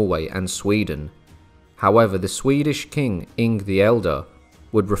between Norway and Sweden. However, the Swedish king Ing the Elder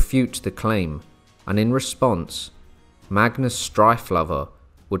would refute the claim, and in response, Magnus Strife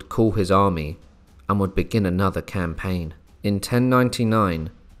would call his army and would begin another campaign. In 1099,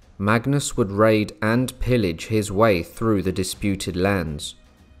 Magnus would raid and pillage his way through the disputed lands,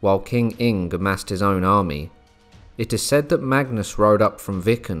 while King Ing amassed his own army. It is said that Magnus rode up from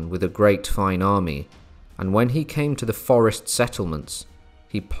Viken with a great fine army, and when he came to the forest settlements,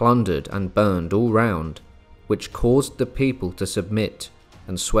 he plundered and burned all round, which caused the people to submit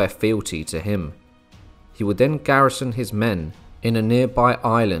and swear fealty to him. He would then garrison his men in a nearby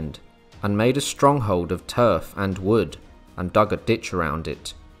island and made a stronghold of turf and wood and dug a ditch around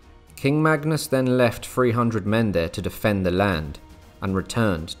it. King Magnus then left 300 men there to defend the land and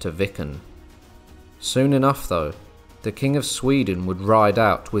returned to Viken. Soon enough though, the King of Sweden would ride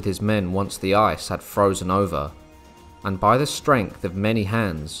out with his men once the ice had frozen over, and by the strength of many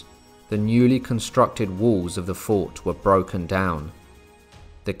hands, the newly constructed walls of the fort were broken down.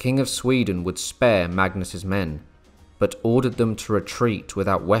 The King of Sweden would spare Magnus's men, but ordered them to retreat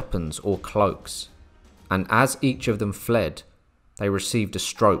without weapons or cloaks, and as each of them fled, they received a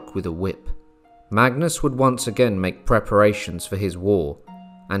stroke with a whip. Magnus would once again make preparations for his war,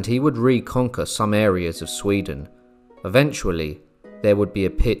 and he would reconquer some areas of Sweden. Eventually, there would be a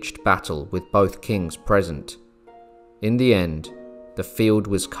pitched battle with both kings present. In the end, the field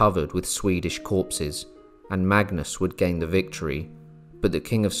was covered with Swedish corpses, and Magnus would gain the victory, but the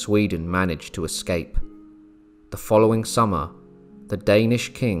King of Sweden managed to escape. The following summer, the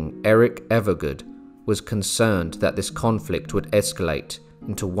Danish king Erik Evergood was concerned that this conflict would escalate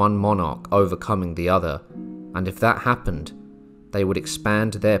into one monarch overcoming the other, and if that happened, they would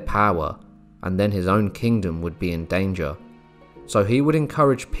expand their power, and then his own kingdom would be in danger. So he would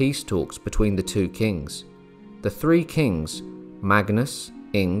encourage peace talks between the two kings. The three kings, Magnus,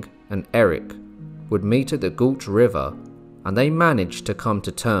 Ing, and Erik, would meet at the Gult River, and they managed to come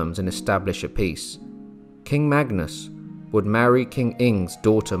to terms and establish a peace. King Magnus would marry King Ing's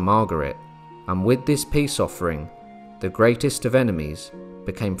daughter Margaret, and with this peace offering, the greatest of enemies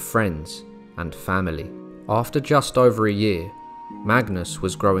became friends and family. After just over a year, Magnus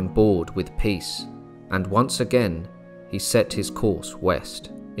was growing bored with peace, and once again he set his course west.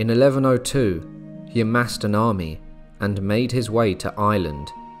 In 1102, he amassed an army and made his way to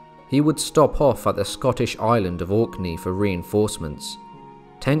Ireland. He would stop off at the Scottish island of Orkney for reinforcements.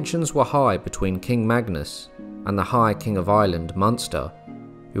 Tensions were high between King Magnus and the High King of Ireland, Munster,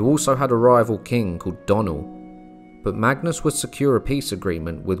 who also had a rival king called Donal. But Magnus would secure a peace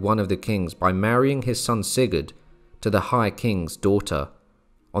agreement with one of the kings by marrying his son Sigurd to the High King's daughter.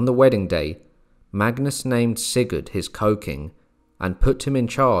 On the wedding day, Magnus named Sigurd his co-king and put him in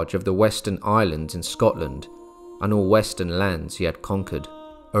charge of the Western Islands in Scotland and all western lands he had conquered.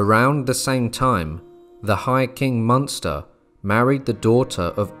 Around the same time, the High King Munster married the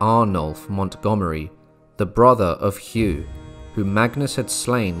daughter of Arnulf Montgomery, the brother of Hugh, whom Magnus had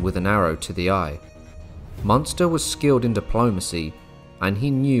slain with an arrow to the eye. Munster was skilled in diplomacy, and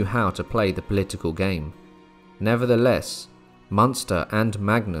he knew how to play the political game. Nevertheless, Munster and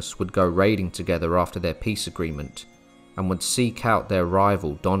Magnus would go raiding together after their peace agreement, and would seek out their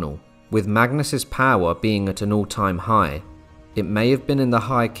rival Donal. With Magnus's power being at an all-time high, it may have been in the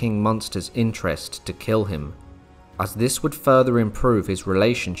High King Munster's interest to kill him, as this would further improve his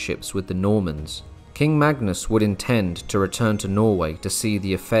relationships with the Normans. King Magnus would intend to return to Norway to see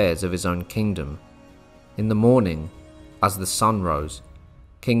the affairs of his own kingdom. In the morning, as the sun rose,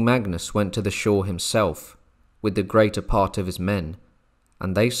 King Magnus went to the shore himself with the greater part of his men,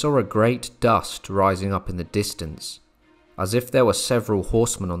 and they saw a great dust rising up in the distance, as if there were several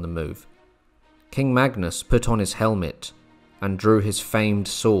horsemen on the move. King Magnus put on his helmet and drew his famed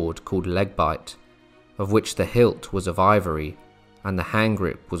sword called Legbite, of which the hilt was of ivory and the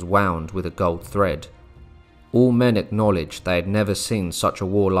handgrip was wound with a gold thread. All men acknowledged they had never seen such a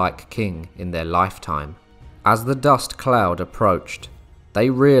warlike king in their lifetime. As the dust cloud approached, they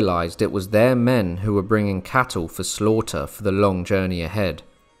realized it was their men who were bringing cattle for slaughter for the long journey ahead,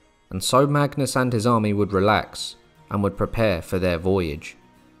 and so Magnus and his army would relax and would prepare for their voyage.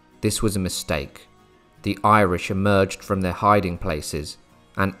 This was a mistake. The Irish emerged from their hiding places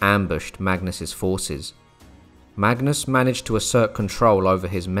and ambushed Magnus's forces. Magnus managed to assert control over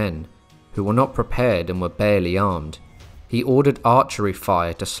his men, who were not prepared and were barely armed. He ordered archery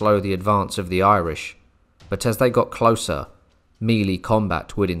fire to slow the advance of the Irish, but as they got closer, melee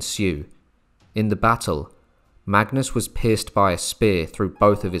combat would ensue. In the battle, Magnus was pierced by a spear through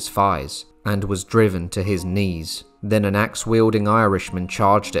both of his thighs and was driven to his knees. Then an axe-wielding Irishman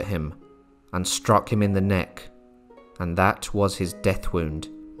charged at him and struck him in the neck, and that was his death wound.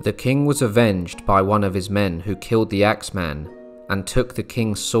 The king was avenged by one of his men who killed the axeman and took the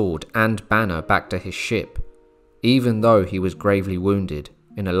king's sword and banner back to his ship, even though he was gravely wounded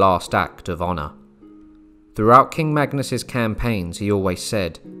in a last act of honour. Throughout King Magnus's campaigns he always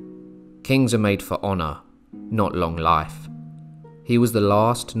said, "Kings are made for honour, not long life." He was the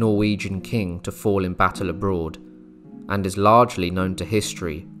last Norwegian king to fall in battle abroad, and is largely known to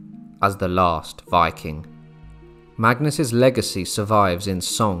history as the last Viking. Magnus's legacy survives in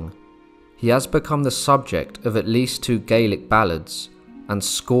song. He has become the subject of at least 2 Gaelic ballads and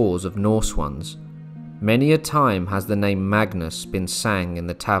scores of Norse ones. Many a time has the name Magnus been sang in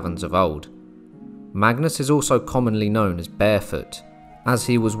the taverns of old. Magnus is also commonly known as Barefoot, as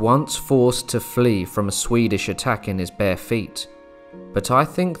he was once forced to flee from a Swedish attack in his bare feet, but I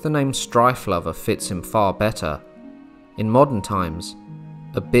think the name Strife Lover fits him far better. In modern times,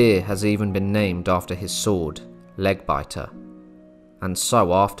 a beer has even been named after his sword, Legbiter. And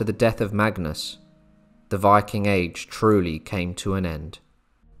so after the death of Magnus, the Viking Age truly came to an end.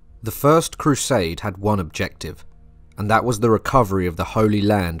 The First Crusade had one objective, and that was the recovery of the Holy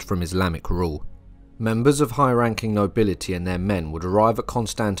Land from Islamic rule. Members of high-ranking nobility and their men would arrive at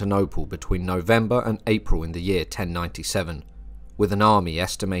Constantinople between November and April in the year 1097, with an army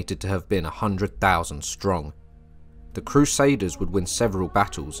estimated to have been 100,000 strong. The Crusaders would win several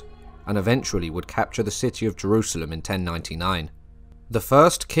battles, and eventually would capture the city of Jerusalem in 1099. The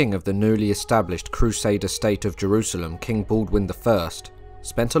first king of the newly established Crusader state of Jerusalem, King Baldwin I,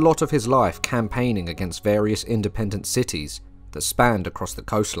 spent a lot of his life campaigning against various independent cities that spanned across the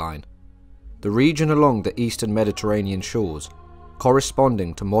coastline. The region along the eastern Mediterranean shores,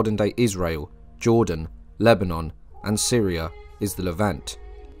 corresponding to modern-day Israel, Jordan, Lebanon, and Syria, is the Levant,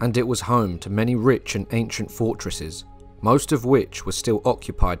 and it was home to many rich and ancient fortresses, most of which were still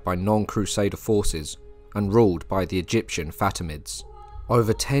occupied by non-Crusader forces and ruled by the Egyptian Fatimids.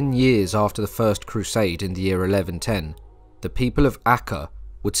 Over 10 years after the First Crusade in the year 1110, the people of Acre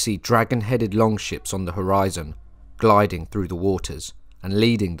would see dragon-headed longships on the horizon, gliding through the waters, and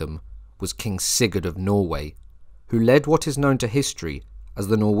leading them was King Sigurd of Norway, who led what is known to history as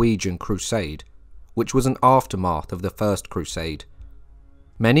the Norwegian Crusade, which was an aftermath of the First Crusade.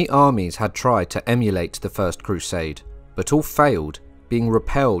 Many armies had tried to emulate the First Crusade, but all failed, being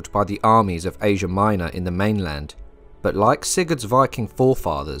repelled by the armies of Asia Minor in the mainland. But like Sigurd's Viking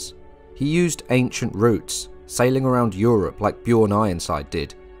forefathers, he used ancient routes, sailing around Europe like Bjorn Ironside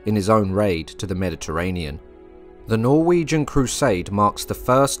did in his own raid to the Mediterranean. The Norwegian Crusade marks the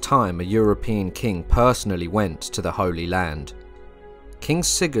first time a European king personally went to the Holy Land. King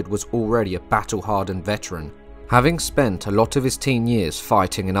Sigurd was already a battle-hardened veteran, having spent a lot of his teen years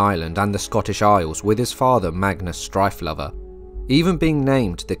fighting in Ireland and the Scottish Isles with his father Magnus Strife Lover, even being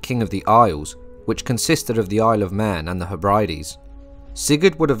named the King of the Isles, which consisted of the Isle of Man and the Hebrides.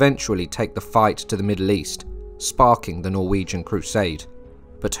 Sigurd would eventually take the fight to the Middle East, sparking the Norwegian Crusade.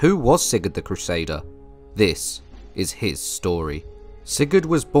 But who was Sigurd the Crusader? This is his story. Sigurd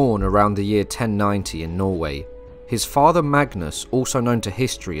was born around the year 1090 in Norway. His father Magnus, also known to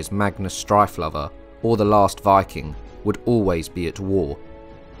history as Magnus Strife Lover, or the last Viking, would always be at war.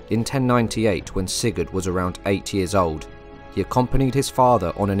 In 1098, when Sigurd was around 8 years old, he accompanied his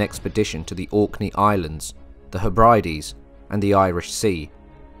father on an expedition to the Orkney Islands, the Hebrides, and the Irish Sea,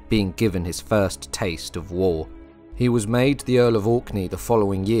 being given his first taste of war. He was made the Earl of Orkney the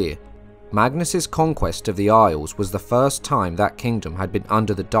following year. Magnus's conquest of the Isles was the first time that kingdom had been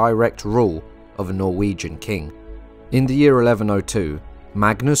under the direct rule of a Norwegian king. In the year 1102,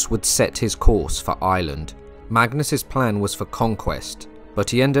 Magnus would set his course for Ireland, Magnus's plan was for conquest, but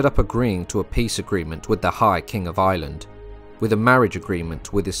he ended up agreeing to a peace agreement with the High King of Ireland, with a marriage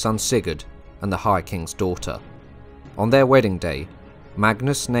agreement with his son Sigurd and the High King's daughter. On their wedding day,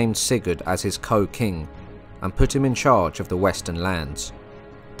 Magnus named Sigurd as his co-king and put him in charge of the western lands.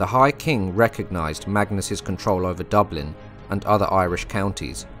 The High King recognised Magnus's control over Dublin and other Irish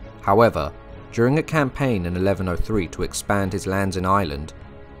counties. However, during a campaign in 1103 to expand his lands in Ireland,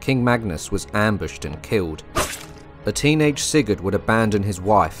 King Magnus was ambushed and killed. A teenage Sigurd would abandon his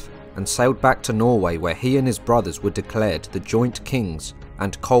wife and sailed back to Norway, where he and his brothers were declared the joint kings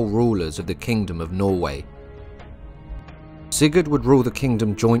and co-rulers of the Kingdom of Norway. Sigurd would rule the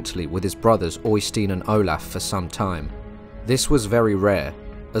kingdom jointly with his brothers Oystein and Olaf for some time. This was very rare,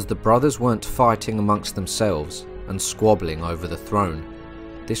 as the brothers weren't fighting amongst themselves and squabbling over the throne.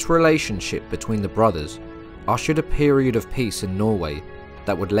 This relationship between the brothers ushered a period of peace in Norway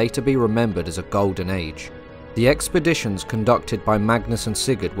that would later be remembered as a golden age. The expeditions conducted by Magnus and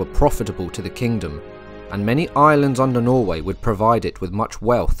Sigurd were profitable to the kingdom, and many islands under Norway would provide it with much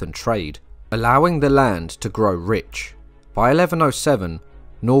wealth and trade, allowing the land to grow rich. By 1107,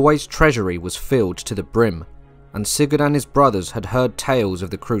 Norway's treasury was filled to the brim, and Sigurd and his brothers had heard tales of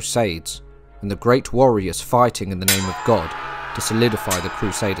the Crusades and the great warriors fighting in the name of God to solidify the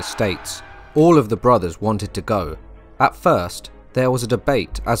Crusader states. All of the brothers wanted to go. At first, there was a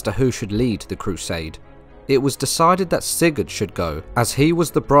debate as to who should lead the crusade. It was decided that Sigurd should go, as he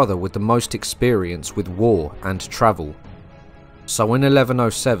was the brother with the most experience with war and travel. So in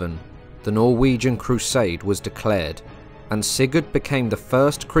 1107, the Norwegian Crusade was declared, and Sigurd became the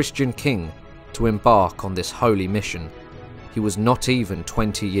first Christian king to embark on this holy mission. He was not even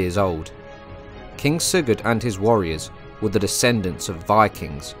 20 years old. King Sigurd and his warriors were the descendants of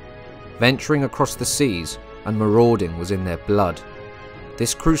Vikings. Venturing across the seas and marauding was in their blood.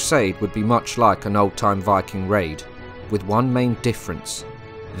 This crusade would be much like an old-time Viking raid, with one main difference.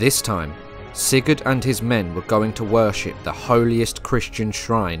 This time, Sigurd and his men were going to worship the holiest Christian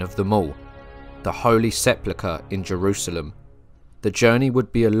shrine of them all, the Holy Sepulchre in Jerusalem. The journey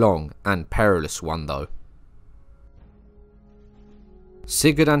would be a long and perilous one though.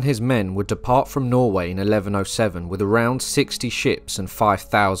 Sigurd and his men would depart from Norway in 1107 with around 60 ships and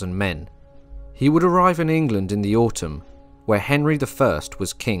 5,000 men. He would arrive in England in the autumn, where Henry I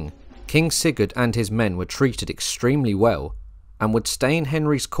was king. King Sigurd and his men were treated extremely well, and would stay in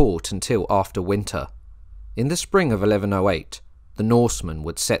Henry's court until after winter. In the spring of 1108, the Norsemen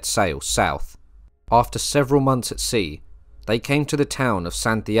would set sail south. After several months at sea, they came to the town of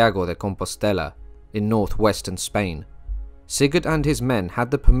Santiago de Compostela in northwestern Spain. Sigurd and his men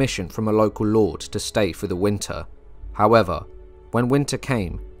had the permission from a local lord to stay for the winter. However, when winter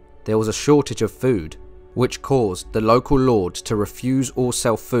came, there was a shortage of food, which caused the local lord to refuse or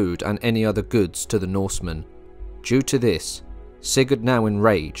sell food and any other goods to the Norsemen. Due to this, Sigurd, now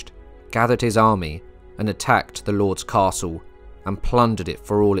enraged, gathered his army and attacked the lord's castle and plundered it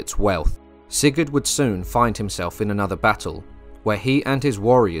for all its wealth. Sigurd would soon find himself in another battle, where he and his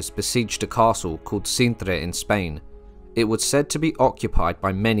warriors besieged a castle called Sintre in Spain. It was said to be occupied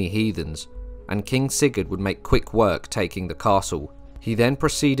by many heathens, and King Sigurd would make quick work taking the castle. He then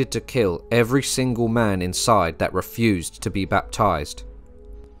proceeded to kill every single man inside that refused to be baptized.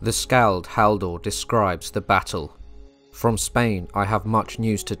 The Skald Haldor describes the battle. From Spain I have much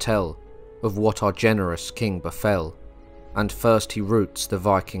news to tell of what our generous king befell. And first he roots the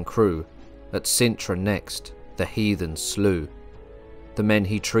Viking crew, at Sintra next the heathens slew. The men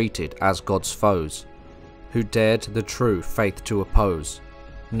he treated as God's foes, who dared the true faith to oppose.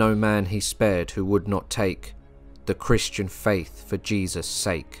 No man he spared who would not take the Christian faith for Jesus'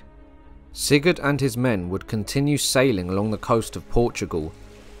 sake. Sigurd and his men would continue sailing along the coast of Portugal.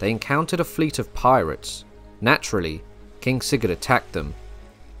 They encountered a fleet of pirates. Naturally, King Sigurd attacked them.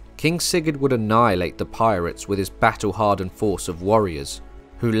 King Sigurd would annihilate the pirates with his battle-hardened force of warriors,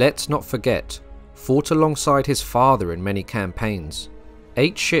 who, let's not forget, fought alongside his father in many campaigns.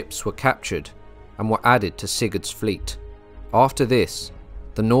 8 ships were captured and were added to Sigurd's fleet. After this,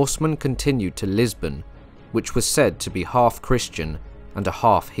 the Norsemen continued to Lisbon, which was said to be half Christian and a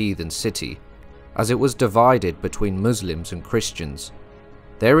half heathen city, as it was divided between Muslims and Christians.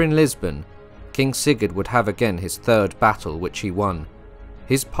 There in Lisbon, King Sigurd would have again his third battle, which he won.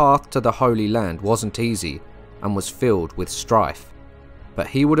 His path to the Holy Land wasn't easy and was filled with strife, but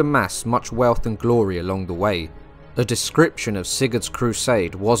he would amass much wealth and glory along the way. A description of Sigurd's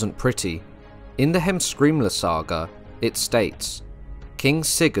crusade wasn't pretty. In the Heimskringla saga, it states, King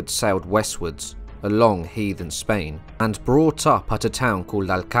Sigurd sailed westwards along heathen Spain and brought up at a town called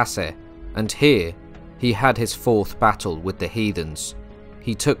Alcácer, and here he had his 4th battle with the heathens.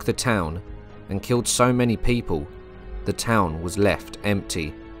 He took the town and killed so many people, the town was left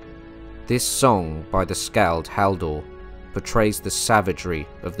empty. This song by the skald Halldor portrays the savagery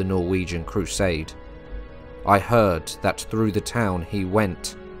of the Norwegian crusade. I heard that through the town he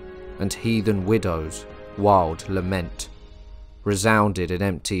went, and heathen widows' wild lament resounded in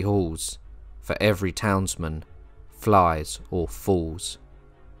empty halls, for every townsman flies or falls.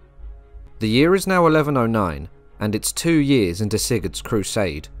 The year is now 1109, and it's 2 years into Sigurd's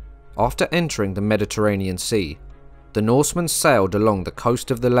crusade. After entering the Mediterranean Sea, the Norsemen sailed along the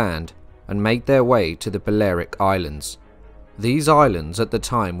coast of the land and made their way to the Balearic Islands. These islands at the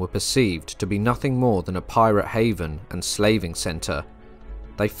time were perceived to be nothing more than a pirate haven and slaving centre.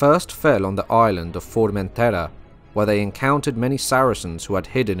 They first fell on the island of Formentera, where they encountered many Saracens who had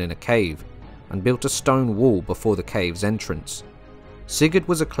hidden in a cave and built a stone wall before the cave's entrance. Sigurd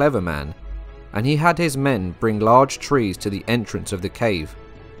was a clever man, and he had his men bring large trees to the entrance of the cave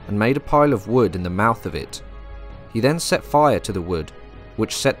and made a pile of wood in the mouth of it. He then set fire to the wood,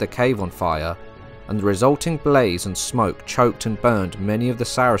 which set the cave on fire, and the resulting blaze and smoke choked and burned many of the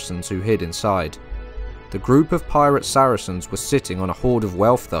Saracens who hid inside. The group of pirate Saracens was sitting on a hoard of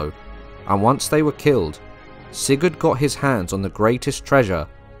wealth though, and once they were killed, Sigurd got his hands on the greatest treasure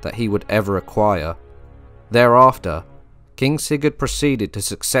that he would ever acquire. Thereafter, King Sigurd proceeded to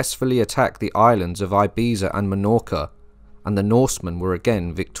successfully attack the islands of Ibiza and Minorca, and the Norsemen were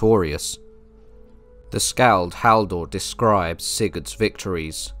again victorious. The skald Halldor describes Sigurd's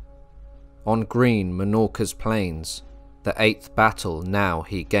victories. On green Minorca's plains, the 8th battle now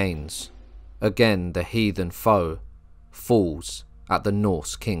he gains. Again the heathen foe falls at the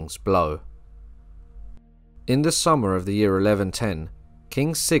Norse king's blow. In the summer of the year 1110,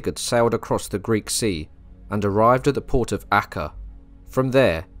 King Sigurd sailed across the Greek Sea and arrived at the port of Acca. From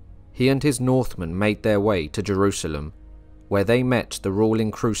there, he and his Northmen made their way to Jerusalem, where they met the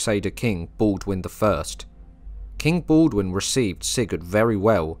ruling Crusader king Baldwin I. King Baldwin received Sigurd very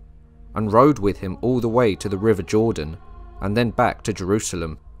well, and rode with him all the way to the river Jordan, and then back to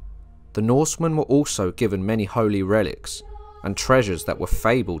Jerusalem. The Norsemen were also given many holy relics, and treasures that were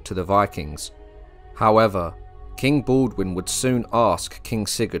fabled to the Vikings. However, King Baldwin would soon ask King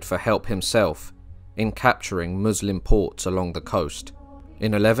Sigurd for help himself in capturing Muslim ports along the coast.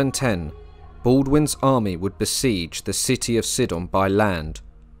 In 1110, Baldwin's army would besiege the city of Sidon by land,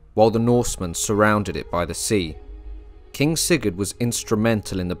 while the Norsemen surrounded it by the sea. King Sigurd was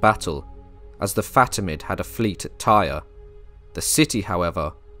instrumental in the battle, as the Fatimid had a fleet at Tyre. The city,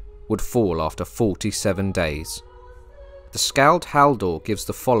 however, would fall after 47 days. The skald Halldor gives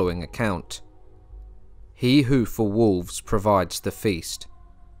the following account. He who for wolves provides the feast,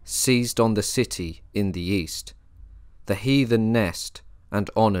 seized on the city in the east. The heathen nest and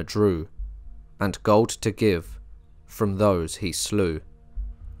honour drew, and gold to give from those he slew.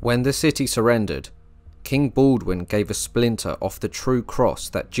 When the city surrendered, King Baldwin gave a splinter off the true cross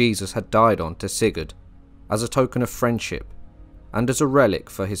that Jesus had died on to Sigurd, as a token of friendship, and as a relic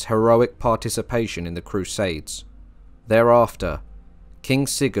for his heroic participation in the Crusades. Thereafter, King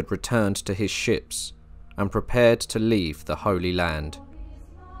Sigurd returned to his ships and prepared to leave the Holy Land.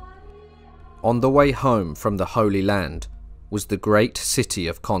 On the way home from the Holy Land was the great city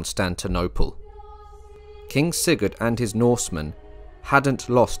of Constantinople. King Sigurd and his Norsemen hadn't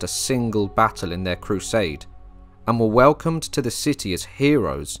lost a single battle in their crusade, and were welcomed to the city as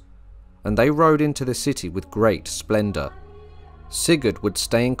heroes, and they rode into the city with great splendour. Sigurd would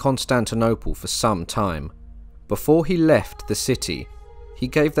stay in Constantinople for some time. Before he left the city, he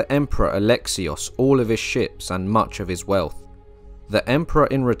gave the Emperor Alexios all of his ships and much of his wealth. The Emperor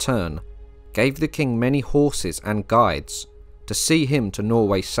in return gave the king many horses and guides to see him to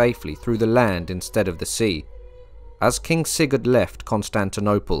Norway safely through the land instead of the sea. As King Sigurd left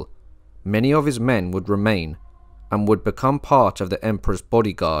Constantinople, many of his men would remain and would become part of the Emperor's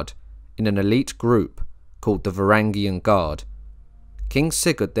bodyguard in an elite group called the Varangian Guard. King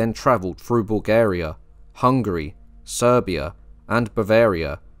Sigurd then travelled through Bulgaria, Hungary, Serbia and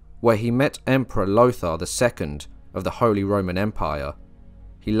Bavaria, where he met Emperor Lothar II of the Holy Roman Empire.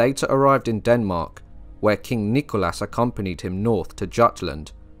 He later arrived in Denmark, where King Nicholas accompanied him north to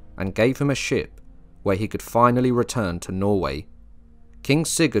Jutland and gave him a ship where he could finally return to Norway. King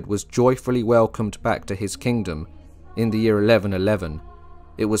Sigurd was joyfully welcomed back to his kingdom in the year 1111.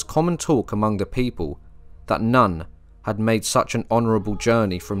 It was common talk among the people that none had made such an honourable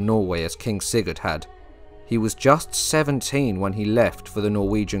journey from Norway as King Sigurd had. He was just 17 when he left for the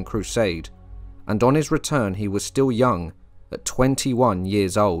Norwegian Crusade, and on his return he was still young at 21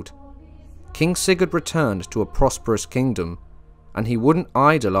 years old. King Sigurd returned to a prosperous kingdom, and he wouldn't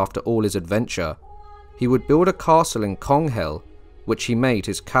idle after all his adventure. He would build a castle in Konghel, which he made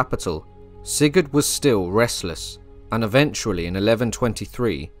his capital, Sigurd was still restless, and eventually in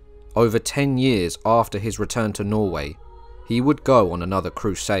 1123, over 10 years after his return to Norway, he would go on another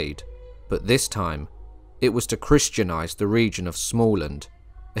crusade, but this time it was to Christianize the region of Småland,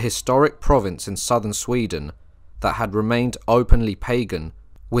 a historic province in southern Sweden that had remained openly pagan,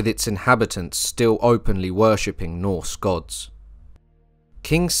 with its inhabitants still openly worshipping Norse gods.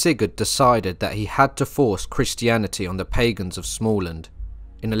 King Sigurd decided that he had to force Christianity on the pagans of Småland.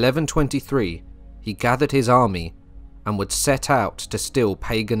 In 1123, he gathered his army and would set out to steal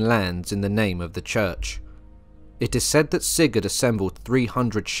pagan lands in the name of the church. It is said that Sigurd assembled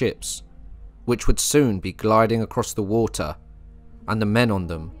 300 ships, which would soon be gliding across the water, and the men on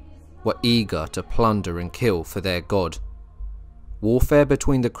them were eager to plunder and kill for their god. Warfare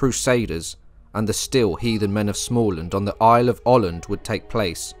between the Crusaders and the still heathen men of Småland on the Isle of Åland would take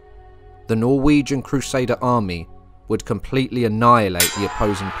place. The Norwegian Crusader army would completely annihilate the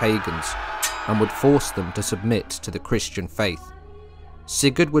opposing pagans and would force them to submit to the Christian faith.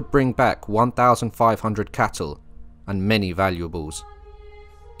 Sigurd would bring back 1,500 cattle and many valuables.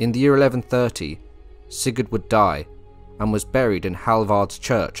 In the year 1130, Sigurd would die and was buried in Hallvard's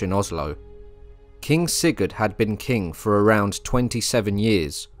church in Oslo. King Sigurd had been king for around 27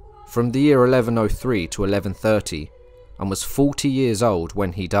 years, from the year 1103 to 1130, and was 40 years old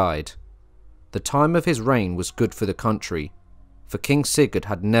when he died. The time of his reign was good for the country, for King Sigurd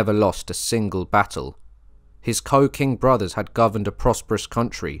had never lost a single battle. His co-king brothers had governed a prosperous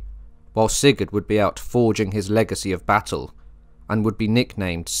country, while Sigurd would be out forging his legacy of battle, and would be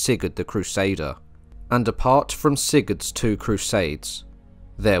nicknamed Sigurd the Crusader. And apart from Sigurd's 2 crusades,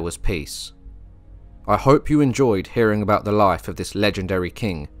 there was peace. I hope you enjoyed hearing about the life of this legendary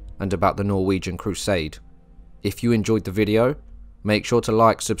king and about the Norwegian Crusade. If you enjoyed the video, make sure to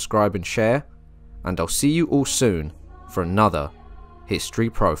like, subscribe and share, and I'll see you all soon for another History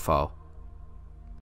Profile.